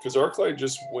buy because ArcLight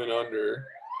just went under,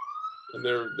 and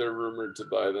they're rumored to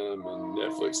buy them, and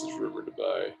Netflix is rumored to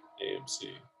buy AMC.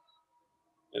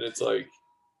 And it's like,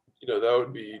 that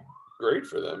would be great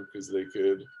for them because they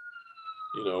could,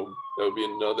 that would be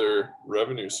another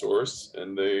revenue source,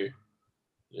 and they,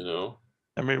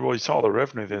 I mean, well, you saw the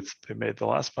revenue that they made the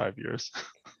last 5 years.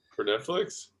 for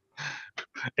Netflix.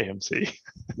 AMC.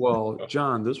 well,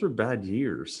 John, those were bad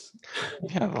years.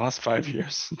 Yeah, the last 5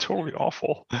 years. Totally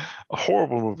awful.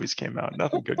 Horrible movies came out.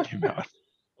 Nothing good came out.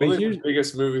 But One of here's the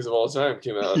biggest movies of all time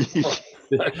came out.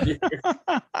 that year.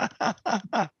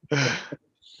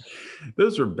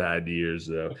 those were bad years,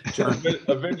 though. John,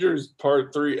 Avengers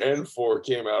Part 3 and 4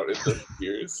 came out in those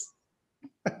years.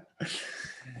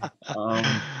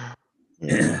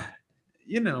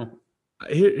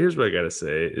 Here's what I gotta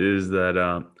say is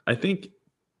that I think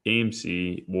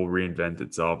AMC will reinvent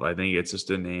itself. I think it's just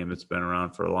a name that's been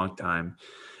around for a long time.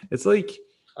 It's like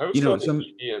I was calling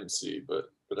it EMC, but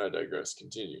I digress.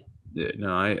 Continue. yeah,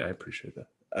 no, I appreciate that.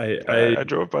 I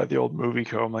drove by the old movie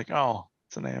co. I'm like, oh,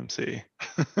 it's an AMC.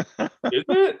 Is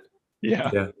it?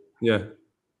 Yeah. Yeah.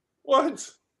 What?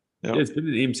 Yep. It's been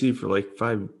an AMC for like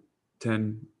 5-10.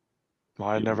 Well,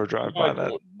 I never drive by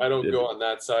that. I don't go on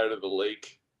that side of the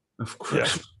lake. Of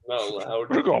course. Yeah. Not allowed.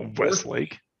 We're going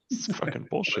Westlake. It's fucking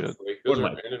bullshit. Westlake. Those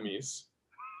What are am enemies.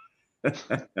 I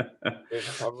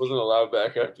wasn't allowed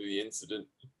back after the incident.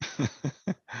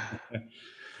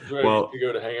 Well- to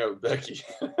go to hang out with Becky.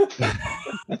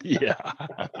 Yeah.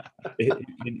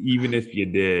 And even if you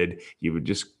did, you would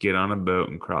just get on a boat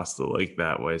and cross the lake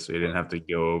that way, so you didn't have to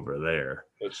go over there.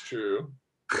 That's true.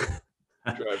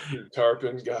 Drive through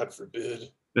Tarpon, God forbid.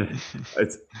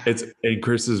 It's in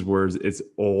Chris's words, it's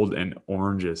old and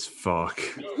orange as fuck.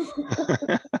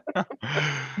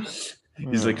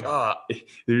 He's like,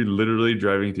 they're literally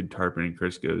driving through Tarpon, and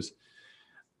Chris goes,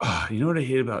 you know what I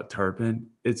hate about Tarpon?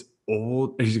 It's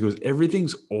old. And he goes,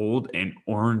 everything's old and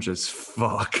orange as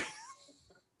fuck.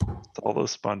 all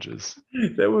those sponges.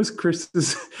 That was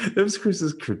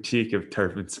Chris's critique of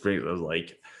Tarpon Springs. I was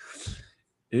like,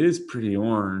 it is pretty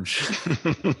orange.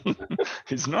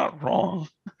 He's not wrong.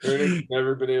 Ernest's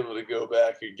never been able to go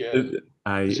back again.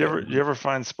 Did you ever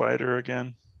find Spider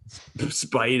again?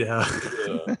 Spider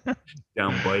Yeah.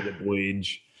 down by the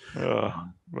bridge.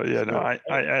 But yeah, no, I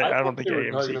don't think they were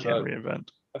AMC talking can about- reinvent.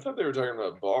 I thought they were talking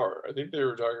about bar. I think they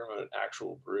were talking about an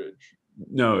actual bridge.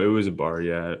 No, it was a bar.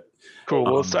 Yeah. Cool.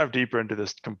 Well, let's dive deeper into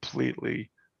this completely.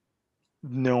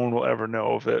 No one will ever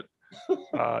know of it.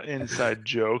 Inside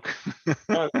joke. You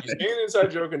say an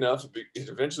inside joke enough, it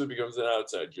eventually becomes an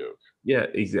outside joke. Yeah,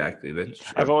 exactly. That's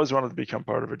true. I've always wanted to become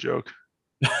part of a joke.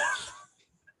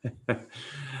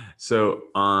 So,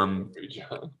 Hey,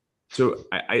 John. so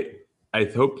I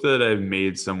hope that I've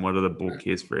made somewhat of the bull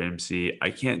case for MC. I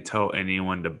can't tell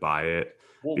anyone to buy it.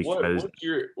 Well, Because-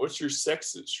 what's your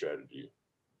exit strategy?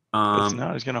 It's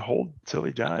not. He's gonna hold till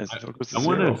he dies. Until it goes to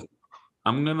zero.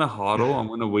 I'm gonna hodl. I'm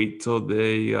gonna wait till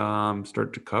they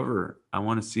start to cover. I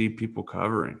want to see people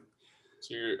covering.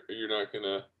 So you're not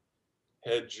gonna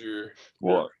hedge your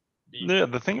Well, beat. yeah,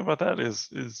 the thing about that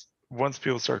is once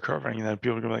people start covering, then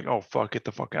people are gonna be like, oh fuck, get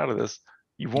the fuck out of this.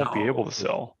 You won't be able to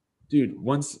sell. Dude,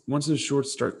 once the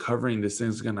shorts start covering, this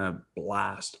thing's gonna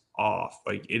blast off.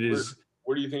 Like it is.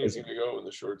 Where do you think it's gonna go when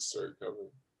the shorts start covering?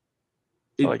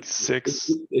 Like $6,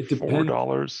 it depends.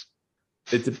 $4.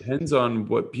 It depends on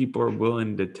what people are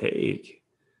willing to take.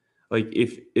 Like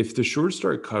if the shorts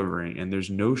start covering and there's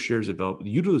no shares available,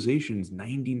 utilization is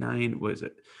 99. What is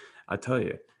it? I'll tell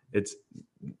you, it's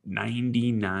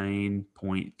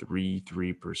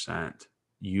 99.33%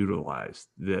 utilized.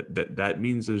 That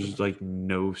means there's like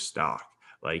no stock.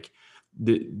 Like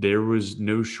there was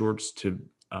no shorts to.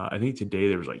 I think today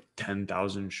there was like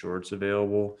 10,000 shorts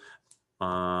available.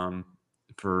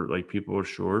 For like people are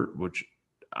short, which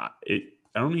I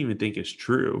don't even think is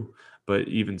true, but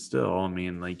even still, I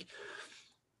mean, like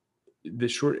the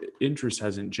short interest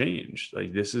hasn't changed.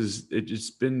 Like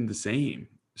it's been the same.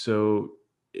 So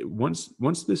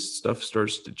once this stuff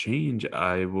starts to change,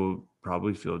 I will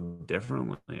probably feel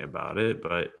differently about it.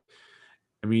 But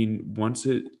I mean,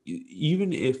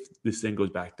 even if this thing goes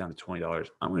back down to $20,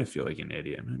 I'm going to feel like an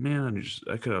idiot. Man,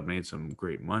 I could have made some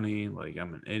great money. Like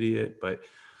I'm an idiot, but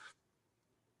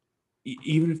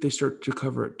even if they start to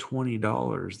cover at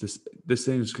 $20, this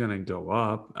thing's going to go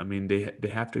up. I mean, they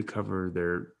have to cover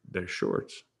their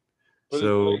shorts. But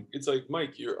so it's like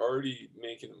Mike, you're already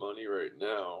making money right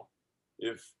now.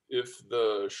 If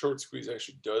the short squeeze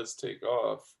actually does take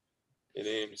off, and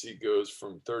AMC goes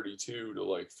from 32 to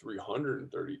like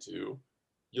 332,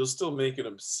 you'll still make an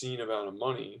obscene amount of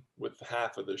money with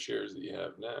half of the shares that you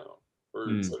have now, or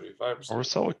 75%, or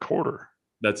sell a quarter.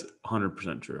 That's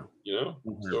 100% true. You know,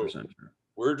 100% so true.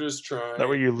 we're just trying. That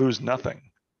way you lose nothing.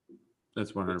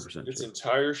 That's 100% true. This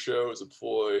entire show is a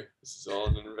ploy. This is all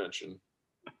an intervention.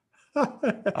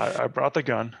 I brought the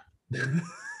gun. So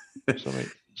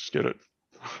just get it.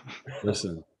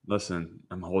 Listen.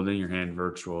 I'm holding your hand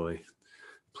virtually.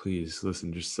 Please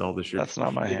listen. Just sell the shit. That's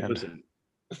not my hand. Listen,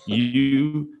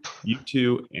 you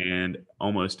two, and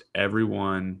almost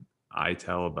everyone I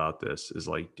tell about this is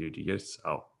like, dude, you guys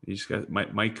sell. You just got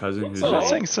my cousin who's. I'm not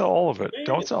saying sell all of it.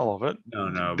 Don't sell all of it.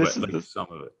 No, but like some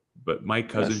of it. But my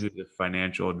cousin who's a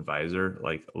financial advisor,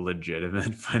 like a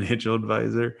legitimate financial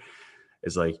advisor,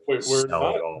 is like, wait, we're sell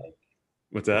not? it all.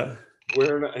 What's that?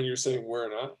 We're not, and you're saying we're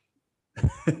not?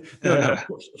 No, of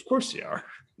course you are.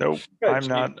 Nope, I'm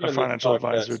not a financial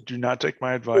advisor. Do not take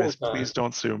my advice. Please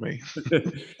don't sue me.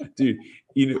 Dude,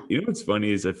 you know what's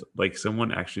funny is if like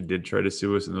someone actually did try to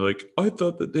sue us and they're like, I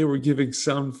thought that they were giving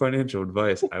sound financial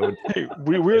advice. I would. Hey,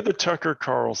 we're the Tucker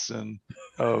Carlson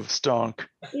of stonk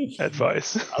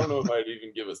advice. I don't know if I'd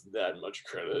even give us that much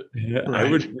credit. Yeah, Right. I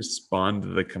would respond to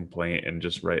the complaint and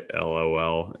just write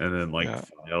LOL and then like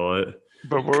file it.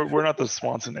 But we're not the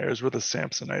Swanson heirs. We're the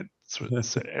Samsonite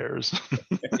heirs.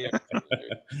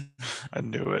 I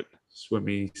knew it.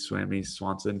 Swammy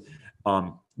Swanson.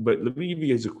 But let me give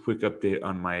you guys a quick update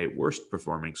on my worst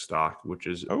performing stock, which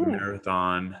is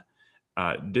Marathon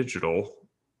Digital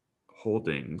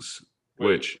Holdings. Wait,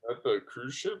 which at the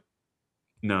cruise ship?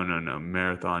 No,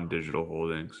 Marathon Digital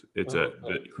Holdings. It's the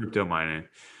crypto mining.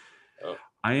 Oh.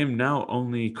 I am now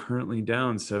only currently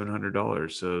down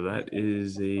 $700, so that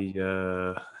is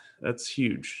that's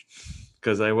huge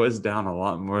because I was down a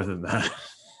lot more than that.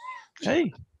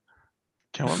 Hey,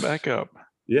 coming back up.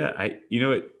 Yeah, I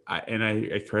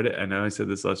credit. I know I said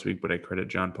this last week, but I credit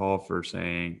John Paul for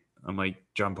saying, I'm like,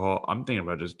 John Paul, I'm thinking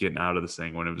about just getting out of this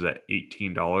thing when it was at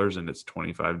 $18 and it's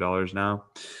 $25 now.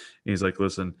 And he's like,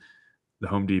 listen, the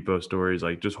Home Depot story is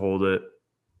like, just hold it.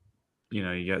 You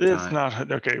know, you got time. It's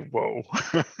not okay. Whoa,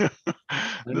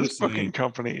 this fucking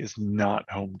company is not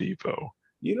Home Depot.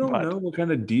 You don't know what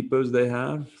kind of depots they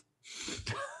have,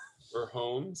 or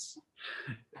homes.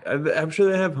 I'm sure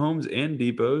they have homes and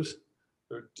depots.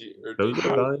 Those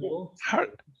are valuable.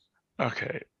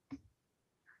 Okay.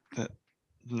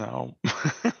 No.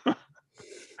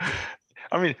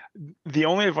 I mean, the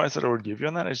only advice that I would give you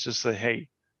on that is just say, hey,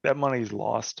 that money's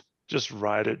lost. Just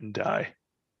ride it and die.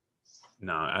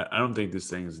 No, I don't think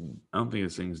this thing's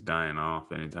dying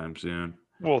off anytime soon.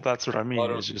 Well, that's what I mean.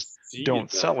 Is just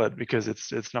don't sell it because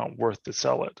it's not worth to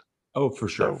sell it. Oh, for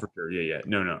sure, for sure. Yeah.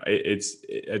 No. It's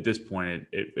at this point,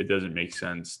 it doesn't make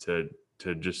sense to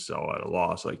just sell at a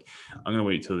loss. Like I'm gonna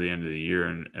wait till the end of the year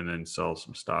and then sell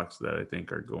some stocks that I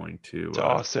think are going to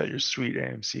offset your sweet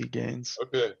AMC gains.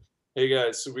 Okay. Hey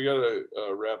guys, so we gotta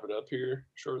wrap it up here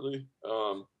shortly.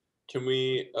 Can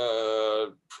we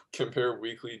compare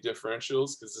weekly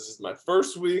differentials? Because this is my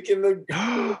first week in the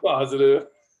positive.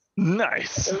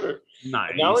 Nice.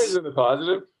 Nice. Now he's in the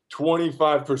positive.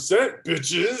 25%,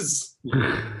 bitches.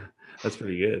 That's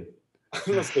pretty good.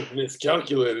 I must have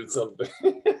miscalculated something.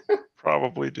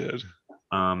 Probably did.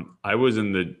 I was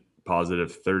in the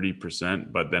positive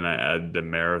 30%, but then I added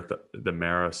the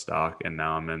Mara stock, and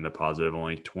now I'm in the positive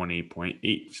only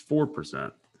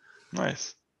 20.84%.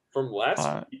 Nice. From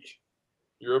last week,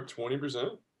 you're up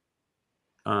 20%.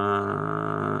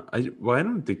 I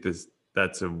don't think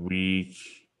that's a week.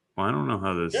 Well, I don't know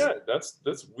how this. Yeah,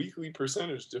 that's weekly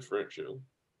percentage differential.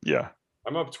 Yeah.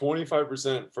 I'm up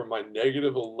 25% from my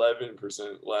negative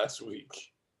 11% last week.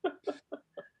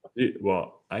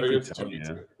 Well, I could tell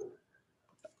 22. you.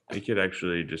 I could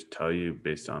actually just tell you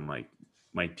based on like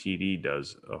my TD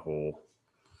does a whole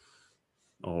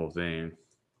thing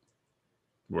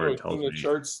where it it's tells in the me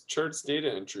charts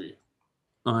data entry.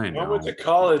 I I went know. to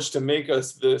college to make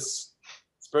us this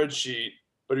spreadsheet,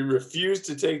 but he refused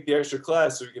to take the extra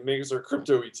class so he can make us our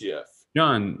crypto E ETF.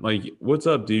 John, like, what's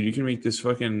up, dude? You can make this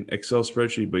fucking Excel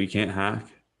spreadsheet, but you can't hack.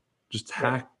 Just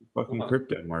hack the fucking Come on.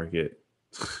 crypto market.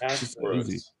 Hack It's just for that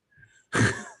easy.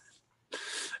 us.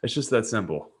 It's just that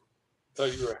simple.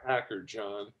 Thought you were a hacker,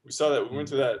 John. We saw that. We went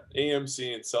to that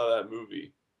AMC and saw that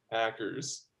movie,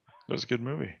 Hackers. It was a good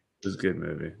movie. It was a good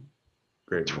movie.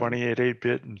 Great. 28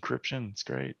 8-bit encryption. It's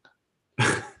great.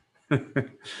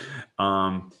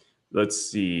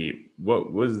 Let's see.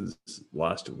 What was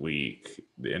last week?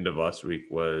 The end of last week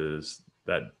was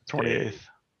that 28th.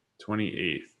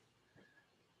 28th.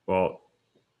 Well,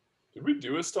 did we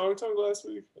do a Stong Tongue last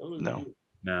week?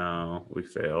 No, we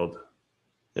failed.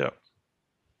 Yeah.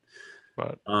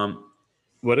 But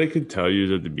what I could tell you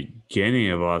is at the beginning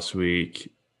of last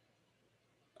week,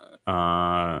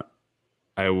 my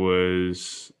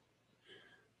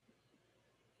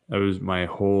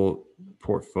whole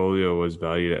portfolio was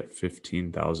valued at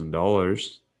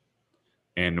 $15,000,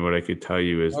 and what I could tell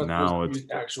you is now it's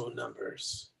actual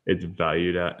numbers. It's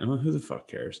valued at who the fuck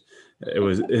cares?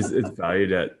 It's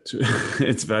valued at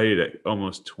it's valued at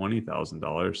almost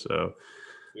 $20,000. So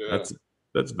yeah.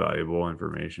 that's valuable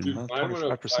information. Dude, mine went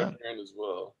up $5,000 as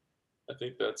well. I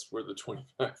think that's where the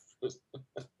 25.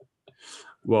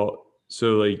 Well,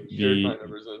 so like my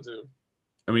numbers on too.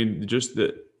 I mean, just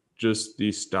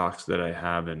these stocks that I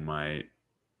have in my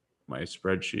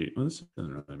spreadsheet. Well, this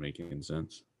doesn't really make any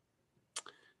sense.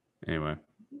 Anyway,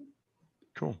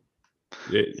 cool.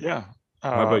 Yeah.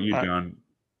 How about you, John?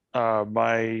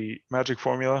 My magic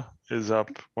formula is up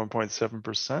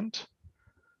 1.7%,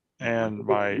 and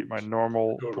my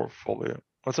normal portfolio.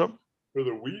 What's up? For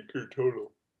the week or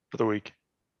total? For the week.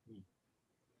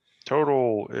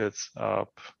 Total, it's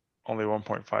up only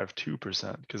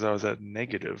 1.52% because I was at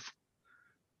negative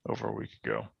over a week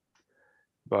ago.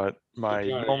 But my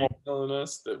John, normal. are you telling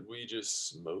us that we just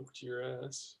smoked your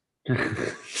ass?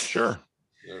 Sure.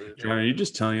 John, are you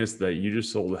just telling us that you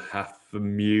just sold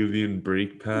 500,000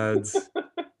 brake pads?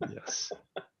 Yes.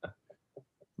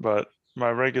 But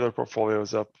my regular portfolio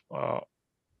is up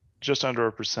just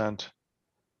under 1%,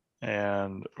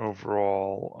 and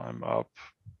overall I'm up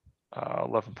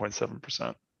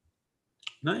 11.7%.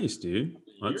 Nice, dude.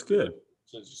 That's good.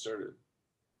 Since you started.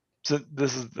 So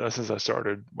this is since I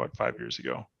started 5 years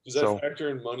ago. Does that factor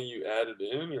in money you added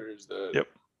in, or is that? Yep.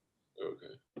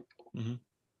 Okay. Mm-hmm.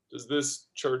 Does this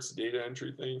charts data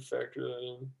entry thing factor that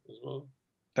in as well?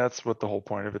 That's what the whole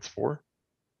point of it's for.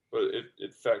 But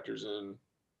it factors in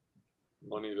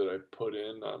money that I put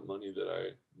in, not money that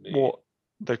I made. Well,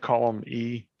 the column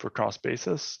E for cost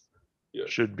basis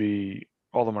should be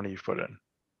all the money you've put in.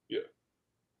 Yeah.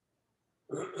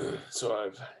 So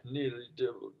I've nearly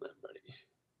doubled my money.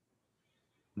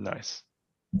 Nice.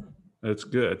 That's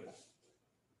good.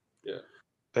 Yeah.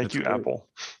 Thank you, Apple.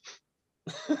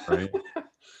 Right.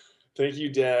 Thank you,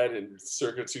 Dad, in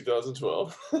circa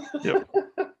 2012. Yep.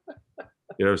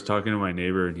 Yeah, I was talking to my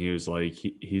neighbor, and he was like,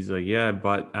 he's like, yeah, I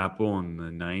bought Apple in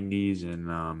the 90s,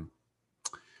 and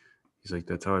he's like,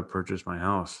 that's how I purchased my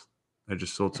house. I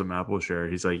just sold some Apple share.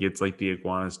 He's like, it's like the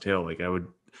iguana's tail. Like I would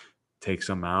take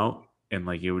some out, and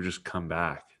like it would just come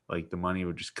back. Like the money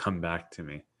would just come back to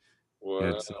me. Wow.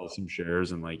 I'd sell some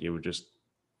shares, and like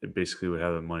it basically would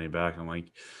have the money back. I'm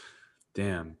like,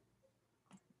 damn,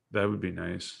 that would be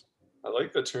nice. I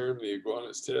like the term the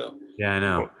iguana's tail. Yeah, I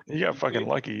know. Well, you got fucking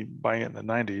lucky buying it in the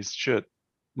 90s. Shit.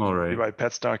 All right. You buy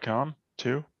pets.com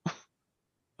too?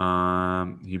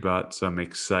 He bought some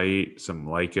Excite, some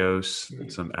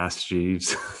Lycos, some Ask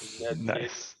Jeeves.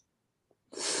 Nice.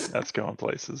 That's going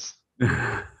places.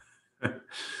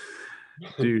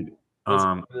 Dude.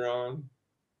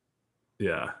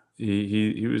 Yeah,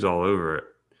 he was all over it.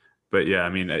 But yeah, I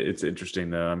mean, it's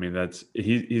interesting though. I mean,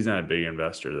 he's not a big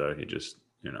investor though. He just,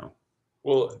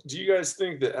 Well, do you guys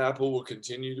think that Apple will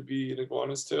continue to be an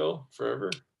iguana's tail forever?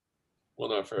 Well,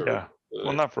 not forever. Yeah. but the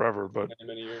Well, next not forever, but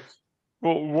many years.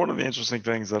 well, one of the interesting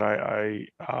things that I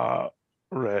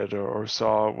read or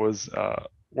saw was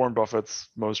Warren Buffett's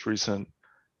most recent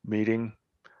meeting.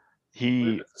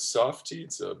 He, Soft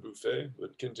Eats buffet,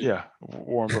 but continue. yeah,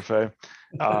 Warren Buffett.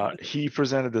 He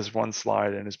presented this one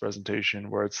slide in his presentation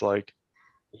where it's like,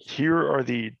 here are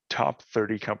the top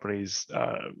 30 companies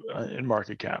in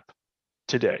market cap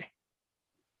today.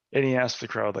 And he asked the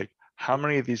crowd, like, how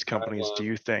many of these companies do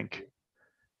you think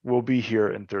will be here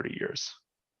in 30 years?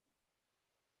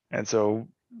 And so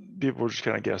people were just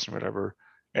kind of guessing whatever.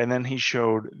 And then he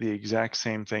showed the exact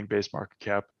same thing, base market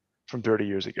cap from 30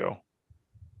 years ago.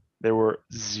 There were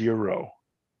zero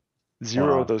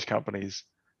Wow. of those companies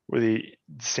were the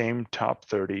same top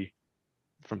 30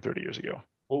 from 30 years ago.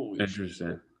 Holy shit.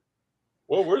 Interesting.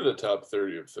 What were the top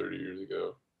 30 of 30 years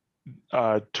ago?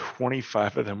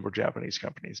 25 of them were Japanese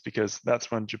companies because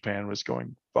that's when Japan was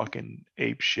going fucking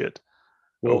ape shit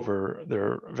Well, over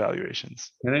their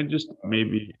valuations. can I just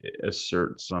maybe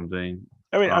assert something?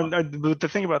 I mean, but the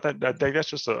thing about that's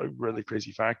just a really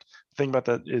crazy fact. The thing about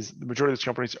that is the majority of these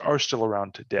companies are still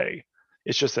around today.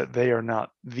 It's just that they are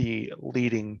not the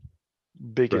leading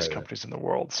biggest Right. companies in the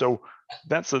world. So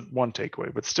that's one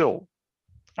takeaway. But still,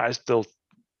 I still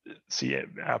see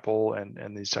Apple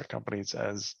and these tech companies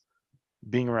as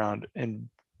being around and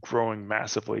growing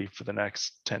massively for the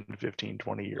next 10, 15,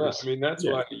 20 years. I mean, that's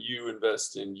Yeah. why you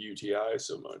invest in UTI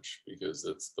so much, because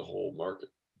that's the whole market.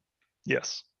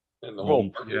 Yes. And the Well,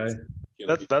 whole market.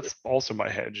 That's also my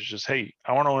hedge. It's just, hey,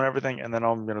 I want to own everything, and then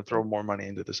I'm going to throw more money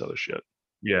into this other shit.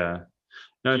 Yeah.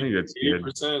 No, I think that's good.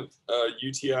 80%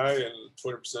 UTI and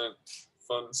 20%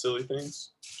 fun, silly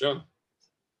things. John?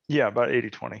 Yeah, about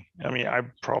 80-20. I mean, I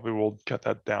probably will cut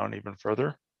that down even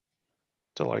further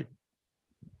to like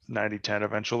 90-10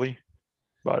 eventually.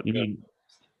 But You mean,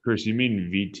 Chris, you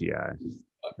mean VTI?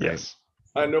 yes,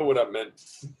 I know what I meant.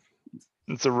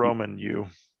 it's a Roman U.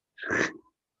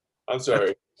 I'm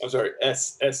sorry.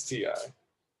 STI.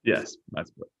 Yes,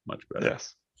 that's much better.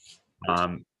 Yes.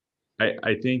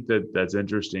 I think that's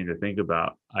interesting to think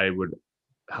about. I would,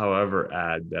 however,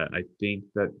 add that I think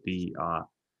that the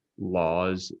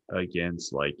laws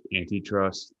against like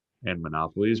antitrust and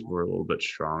monopolies were a little bit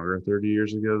stronger 30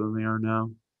 years ago than they are now.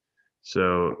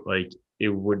 So like it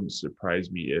wouldn't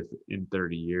surprise me if in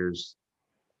 30 years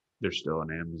there's still an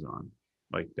Amazon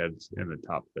like that's in the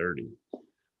top 30.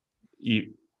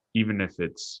 Even if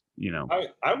it's,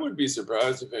 I would be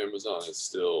surprised if Amazon is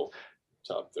still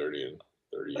top 30 in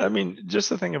 30 years. I mean, just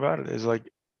the thing about it is like,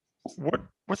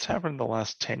 what's happened in the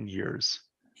last 10 years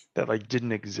that like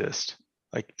didn't exist?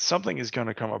 Like something is going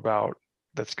to come about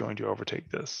that's going to overtake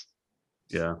this.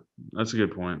 Yeah, that's a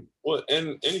good point. Well,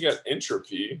 and you got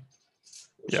entropy,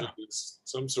 which is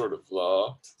some sort of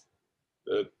law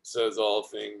that says all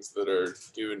things that are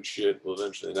doing shit will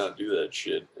eventually not do that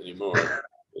shit anymore.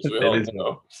 As we all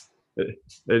know.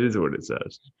 That is what it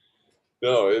says.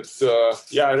 No, it's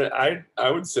I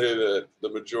would say that the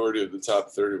majority of the top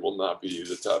 30 will not be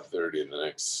the top 30 in the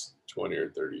next 20 or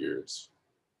 30 years.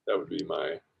 That would be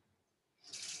my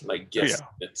guess.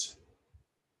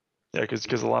 Yeah,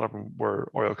 because a lot of them were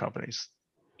oil companies.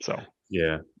 So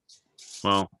yeah,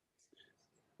 well,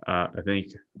 I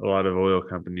think a lot of oil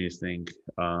companies think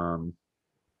the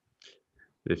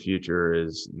future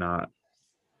is not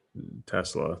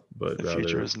Tesla, but the rather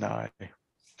future is nigh.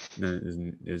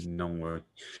 Is nowhere.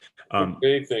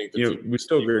 They think we're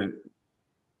still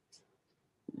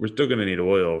gonna need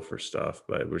oil for stuff,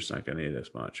 but we're just not gonna need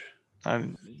as much.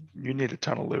 You need a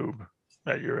ton of lube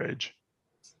at your age,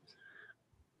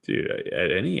 dude.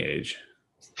 At any age,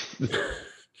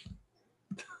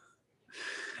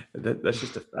 that's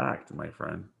just a fact, my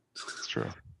friend. It's true.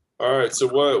 All right, so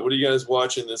what are you guys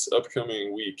watching this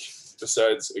upcoming week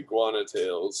besides Iguana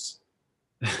Tales?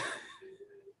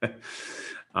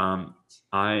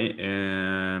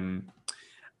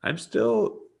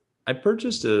 I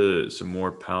purchased some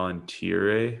more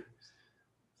Palantir.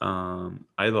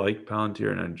 I like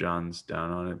Palantir, and John's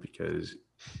down on it because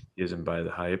he doesn't buy the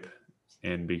hype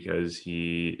and because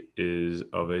he is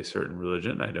of a certain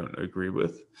religion I don't agree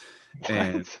with.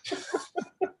 And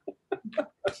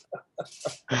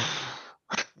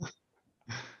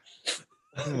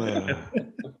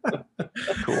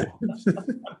cool.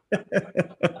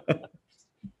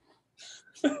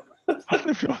 I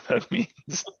don't know what that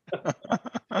means.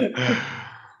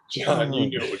 John,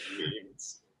 you know what it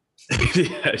means.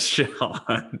 Yeah,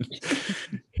 Sean.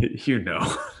 You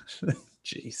know.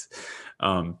 Jeez.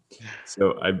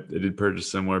 So I did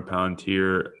purchase some more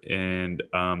Palantir, and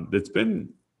it's been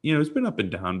it's been up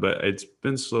and down, but it's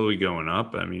been slowly going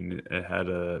up. I mean, it had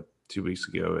 2 weeks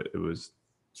ago, it was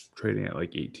trading at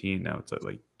like 18. Now it's at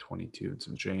like 22 and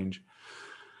some change,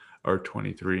 or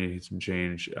 23 and some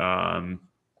change.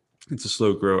 It's a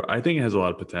slow grow. I think it has a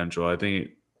lot of potential.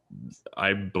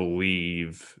 I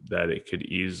believe that it could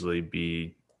easily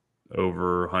be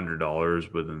over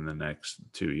 $100 within the next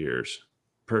 2 years,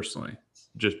 personally,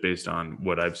 just based on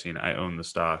what I've seen. I own the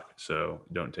stock, so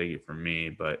don't take it from me,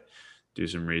 but do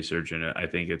some research in it. I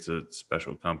think it's a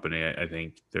special company. I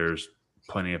think there's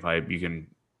plenty of hype. You can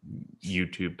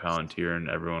YouTube Palantir and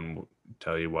everyone will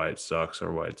tell you why it sucks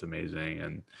or why it's amazing.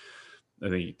 And I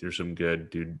think there's some good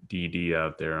DD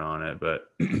out there on it.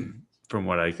 But from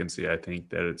what I can see, I think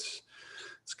that it's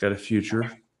got a future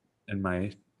in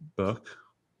my book.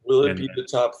 Will it And be the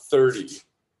top 30?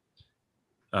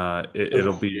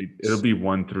 it'll be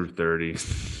 1 through 30.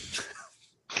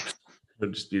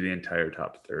 It'll just be the entire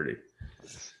top 30.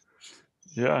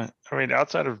 Yeah, I mean,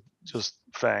 outside of just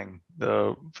FANG,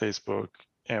 the Facebook,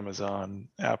 Amazon,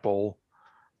 Apple,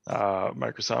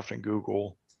 Microsoft, and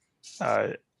Google,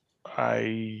 I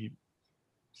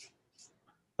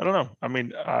don't know. I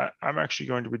mean, I'm actually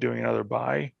going to be doing another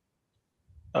buy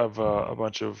of a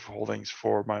bunch of holdings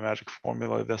for my Magic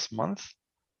Formula this month.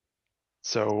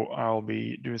 So I'll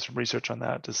be doing some research on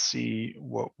that to see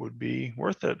what would be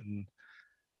worth it and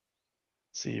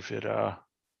see if it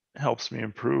helps me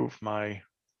improve my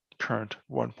current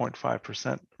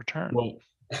 1.5% return. Well,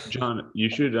 John, you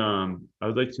should. I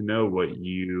would like to know what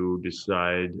you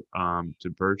decide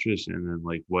to purchase, and then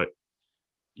like what.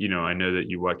 I know that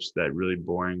you watched that really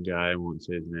boring guy. I won't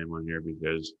say his name on here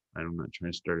because I'm not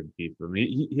trying to start a beef with him.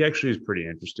 He actually is pretty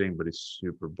interesting, but he's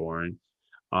super boring.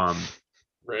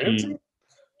 Ramsey?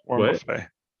 Warren What? Buffett.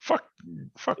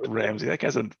 Fuck Ramsey. That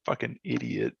guy's a fucking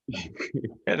idiot. He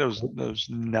knows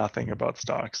nothing about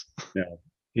stocks. No,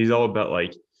 he's all about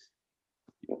like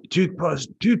toothpaste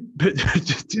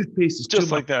is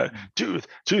Just like that.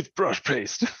 Toothbrush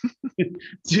paste.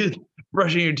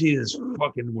 brushing your teeth is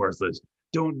fucking worthless.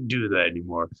 Don't do that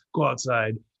anymore. Go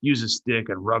outside, use a stick,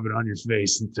 and rub it on your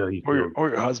face until you feel. Or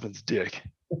your husband's dick.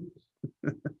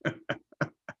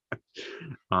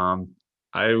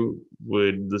 I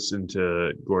would listen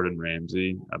to Gordon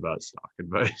Ramsay about stock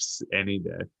advice any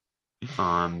day.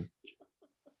 I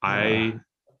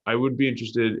would be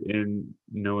interested in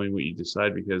knowing what you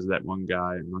decide, because that one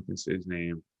guy, I'm not going to say his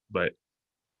name, but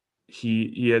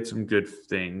he had some good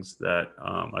things that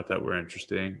I thought were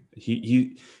interesting.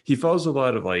 He follows a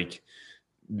lot of like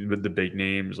with the big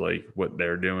names, like what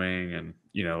they're doing, and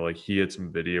like he had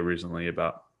some video recently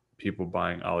about people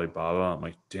buying Alibaba. I'm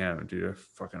like, damn, dude, I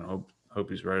fucking hope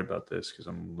he's right about this, because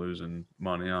I'm losing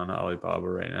money on Alibaba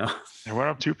right now. It went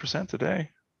up 2%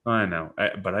 today. I know,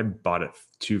 but I bought it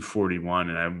 241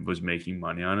 and I was making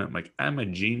money on it. I'm like, I'm a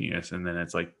genius, and then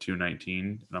it's like 219,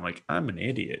 and I'm like, I'm an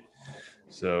idiot.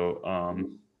 So,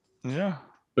 yeah.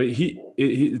 But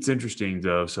it's interesting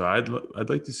though. So I'd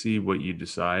like to see what you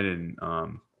decide, and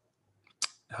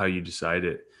how you decide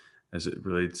it as it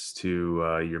relates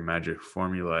to your Magic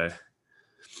Formula.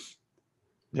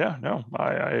 Yeah, no,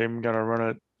 I am gonna run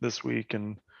it this week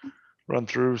and run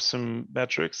through some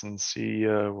metrics and see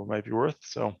what might be worth.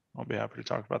 So I'll be happy to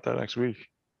talk about that next week.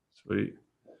 Sweet.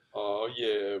 Oh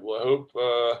yeah. Well,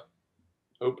 I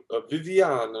hope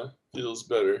Viviana feels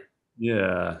better.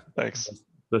 Yeah. Thanks.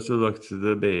 Best of luck to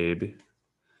the baby.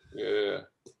 Yeah.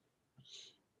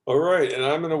 All right, and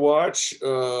I'm gonna watch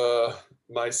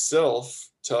myself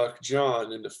talk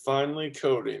John into finally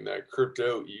coding that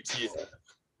crypto ETF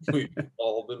we've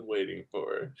all been waiting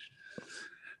for.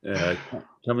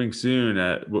 Coming soon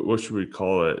at what should we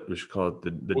call it? We should call it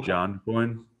the John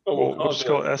coin. Oh, we'll just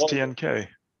call it STNK.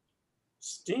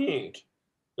 Stink.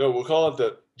 No, we'll call it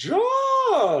the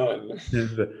John.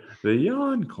 the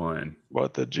Yawn coin.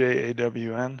 What, the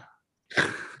JAWN?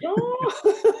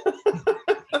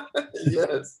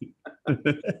 Yes.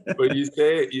 But you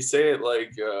say it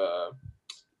like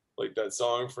that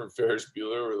song from Ferris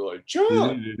Bueller where they're like,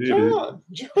 John. Boom,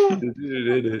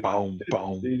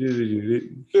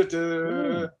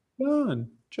 boom.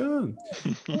 John.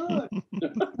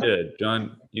 Yeah,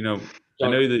 John, I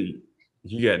know that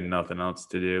you got nothing else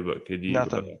to do, but could you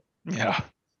Nothing. Yeah,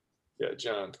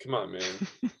 John, come on, man.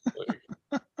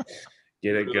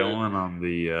 get it going on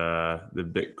the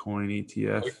Bitcoin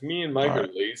ETF? Like, me and Mike are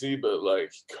lazy, but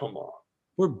like, come on.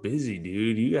 We're busy,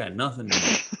 dude. You got nothing to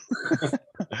do.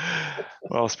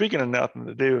 Well, speaking of nothing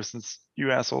to do, since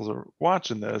you assholes are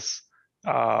watching this,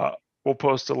 we'll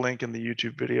post a link in the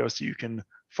YouTube video so you can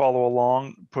follow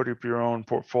along, put up your own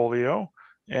portfolio,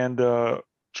 and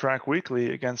track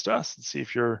weekly against us and see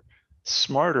if you're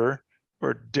smarter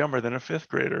or dumber than a fifth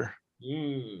grader.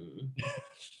 Mm.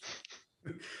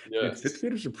 Dude, Yes. fifth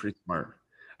graders are pretty smart.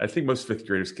 I think most fifth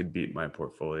graders could beat my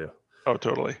portfolio. Oh,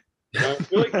 totally. Now, I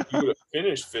feel like if you would have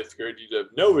finished fifth grade, you'd have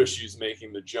no issues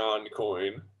making the John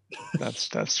coin. That's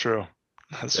true.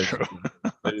 That's true.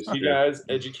 That is See, true. guys,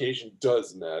 education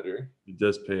does matter. It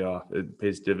does pay off. It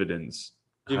pays dividends.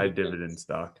 High Dividends. dividend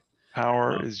stock.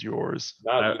 Power is yours.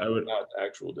 Not, I would- not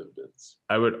actual dividends.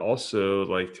 I would also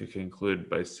like to conclude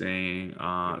by saying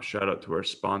shout out to our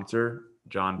sponsor,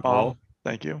 John Paul,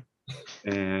 Thank you.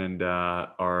 and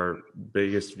our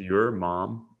biggest viewer,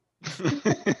 Mom.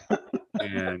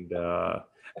 And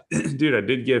dude, I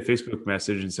did get a Facebook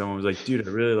message and someone was like, dude,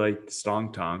 I really like the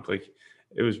Stong Tonk. Like,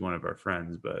 it was one of our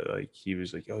friends, but like he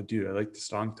was like, oh dude, I like the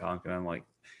Stong Tonk. And I'm like,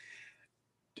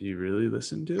 do you really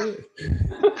listen to it?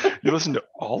 You listen to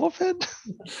all of it?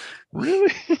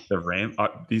 Really?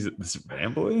 This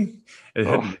rambling? It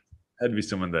had to be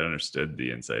someone that understood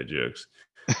the inside jokes.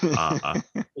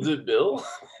 Was it Bill?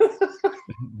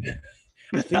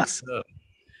 I think so.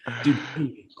 Dude,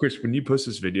 Chris, when you post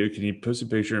this video, can you post a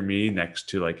picture of me next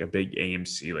to like a big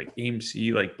AMC,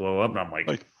 like blow up? And I'm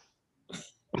like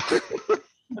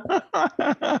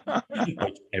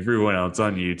everyone else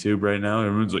on YouTube right now,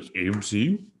 everyone's like,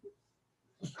 AMC?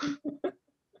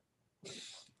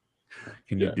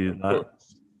 Can you do that?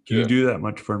 Can you do that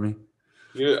much for me?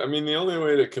 Yeah, I mean, the only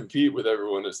way to compete with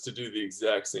everyone is to do the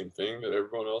exact same thing that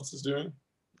everyone else is doing.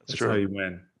 That's how you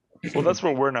win. Well, that's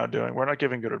what we're not doing. We're not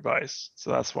giving good advice. So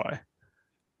that's why.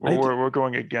 We're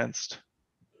going against.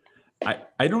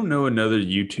 I don't know another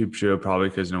YouTube show, probably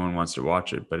because no one wants to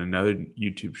watch it, but another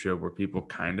YouTube show where people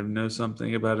kind of know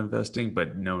something about investing,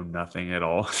 but know nothing at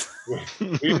all.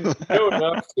 We know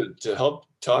enough to help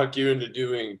talk you into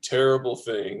doing terrible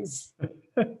things.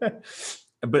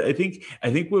 But I think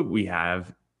what we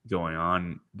have going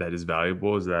on that is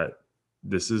valuable is that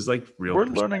this is like real. We're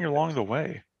learning along the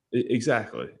way.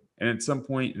 Exactly. And at some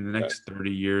point in the next 30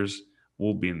 years,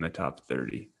 we'll be in the top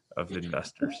 30 of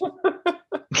investors.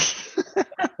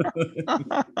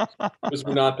 Because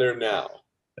we're not there now.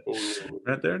 We're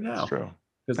not there now. That's true.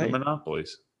 Because Hey. the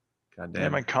monopolies. God damn.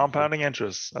 Damn, and compounding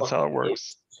interest. That's how it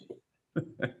works.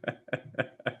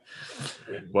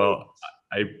 Well,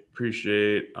 I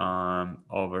appreciate all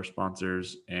of our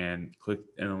sponsors, and click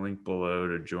in the link below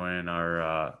to join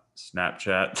our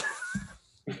Snapchat.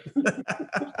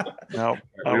 No,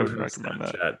 I We would don't have recommend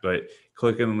that. Snapchat, but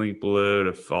click in the link below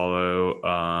to follow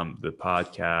the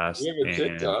podcast. We have a and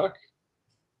TikTok.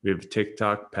 We have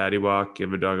TikTok, Patty Walk,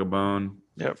 Give a Dog a Bone.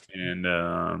 Yep. And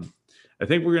I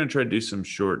think we're going to try to do some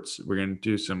shorts. We're going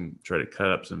to try to cut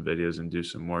up some videos and do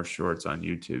some more shorts on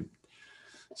YouTube.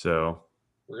 So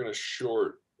We're going to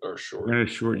short our short. we're going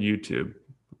to short YouTube.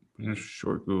 We're going to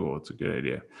short Google. It's a good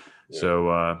idea. Yeah.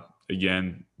 So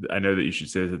again, I know that you should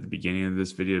say this at the beginning of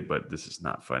this video, but this is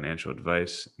not financial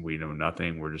advice. We know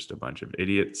nothing. We're just a bunch of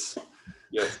idiots.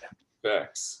 Yes,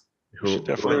 facts. We should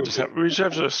definitely we should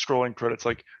have just scrolling credits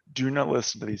like, do not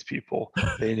listen to these people.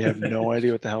 They have no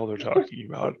idea what the hell they're talking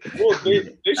about. Well, they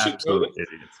should know Absolute that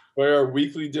idiots. by our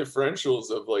weekly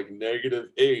differentials of like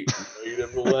 -8,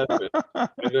 -11,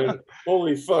 and then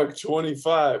holy fuck,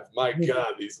 25. My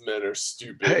God, these men are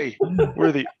stupid. Hey,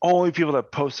 we're the only people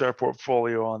that post our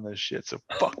portfolio on this shit. So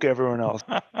fuck everyone else.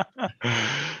 All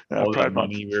Pride that Month.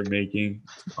 money we're making,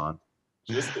 it's gone.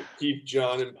 Just to keep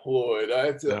John employed. I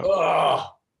have to. Yeah. Oh,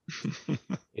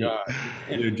 God.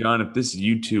 Dude, John, if this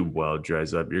YouTube well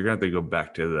dries up, you're going to have to go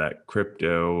back to that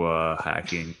crypto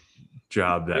hacking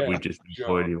job that we Yeah, just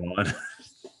employed John. you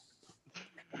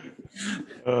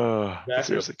on. Backup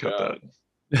Seriously, cut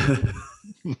job.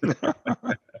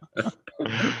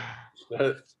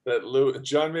 that. That low.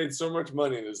 John made so much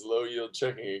money in his low yield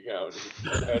checking account. He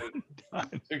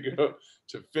had to go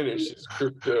to finish his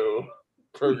crypto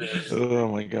program. Oh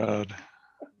my God.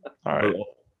 All right.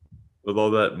 With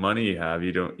all that money you have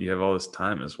all this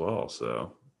time as well.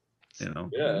 So,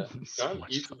 Yeah, So John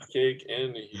much eats time. his cake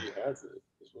and he has it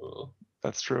as well.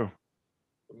 That's true.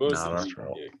 Most Not of our his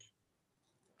fault. cake.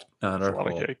 not That's our a lot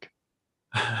fault. of cake.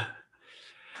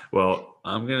 Well,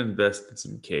 I'm going to invest in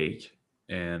some cake.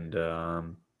 And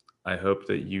I hope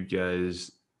that you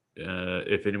guys,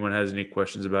 if anyone has any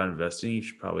questions about investing, you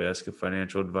should probably ask a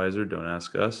financial advisor. Don't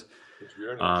ask us. If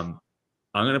you're not-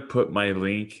 I'm going to put my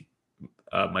link,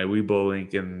 my Webull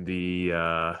link in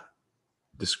the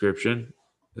description.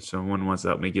 If someone wants to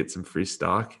help me get some free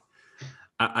stock.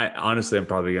 I honestly, I'm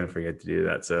probably going to forget to do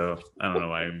that. So I don't know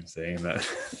why I'm saying that.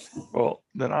 Well,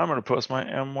 then I'm going to post my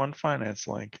M1 Finance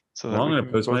link. So that Well, I'm we going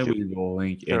to can post my both get Webull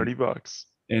link. $30.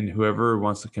 And whoever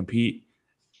wants to compete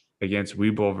against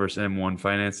Webull versus M1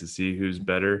 Finance to see who's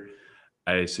better,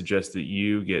 I suggest that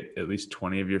you get at least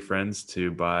 20 of your friends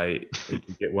to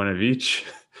get one of each.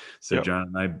 So Yep. John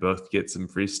and I both get some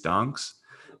free stonks,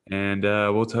 and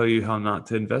we'll tell you how not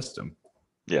to invest them.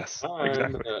 Yes,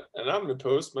 exactly. And I'm gonna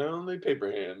post my only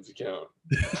paper hands account.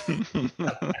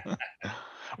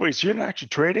 Wait, so you're not actually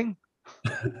trading?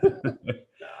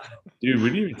 Dude, we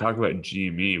didn't even talk about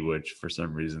GME, which for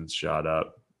some reason shot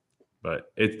up,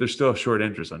 but there's still a short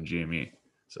interest on GME.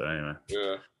 So anyway,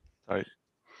 Yeah. Right.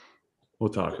 we'll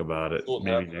talk about it We'll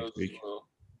maybe have next those as week. well.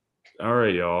 All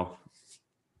right, y'all.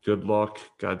 Good luck,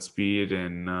 Godspeed,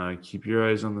 and keep your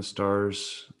eyes on the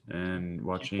stars and Keep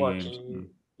watching. watching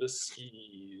the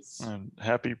skis. And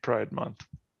happy Pride Month.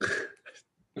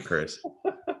 Chris,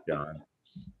 John.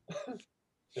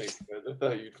 Thanks, man. I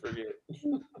thought you'd forget.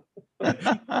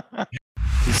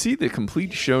 To see the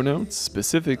complete show notes,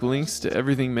 specific links to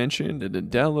everything mentioned, and to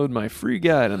download my free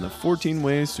guide on the 14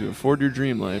 ways to afford your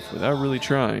dream life without really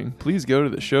trying, please go to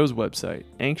the show's website,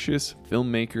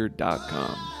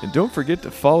 anxiousfilmmaker.com. And don't forget to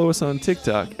follow us on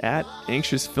TikTok at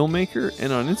anxiousfilmmaker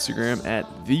and on Instagram at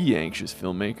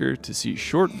theanxiousfilmmaker to see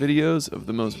short videos of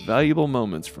the most valuable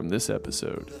moments from this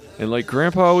episode. And like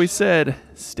Grandpa always said,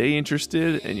 stay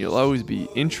interested and you'll always be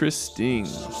interesting.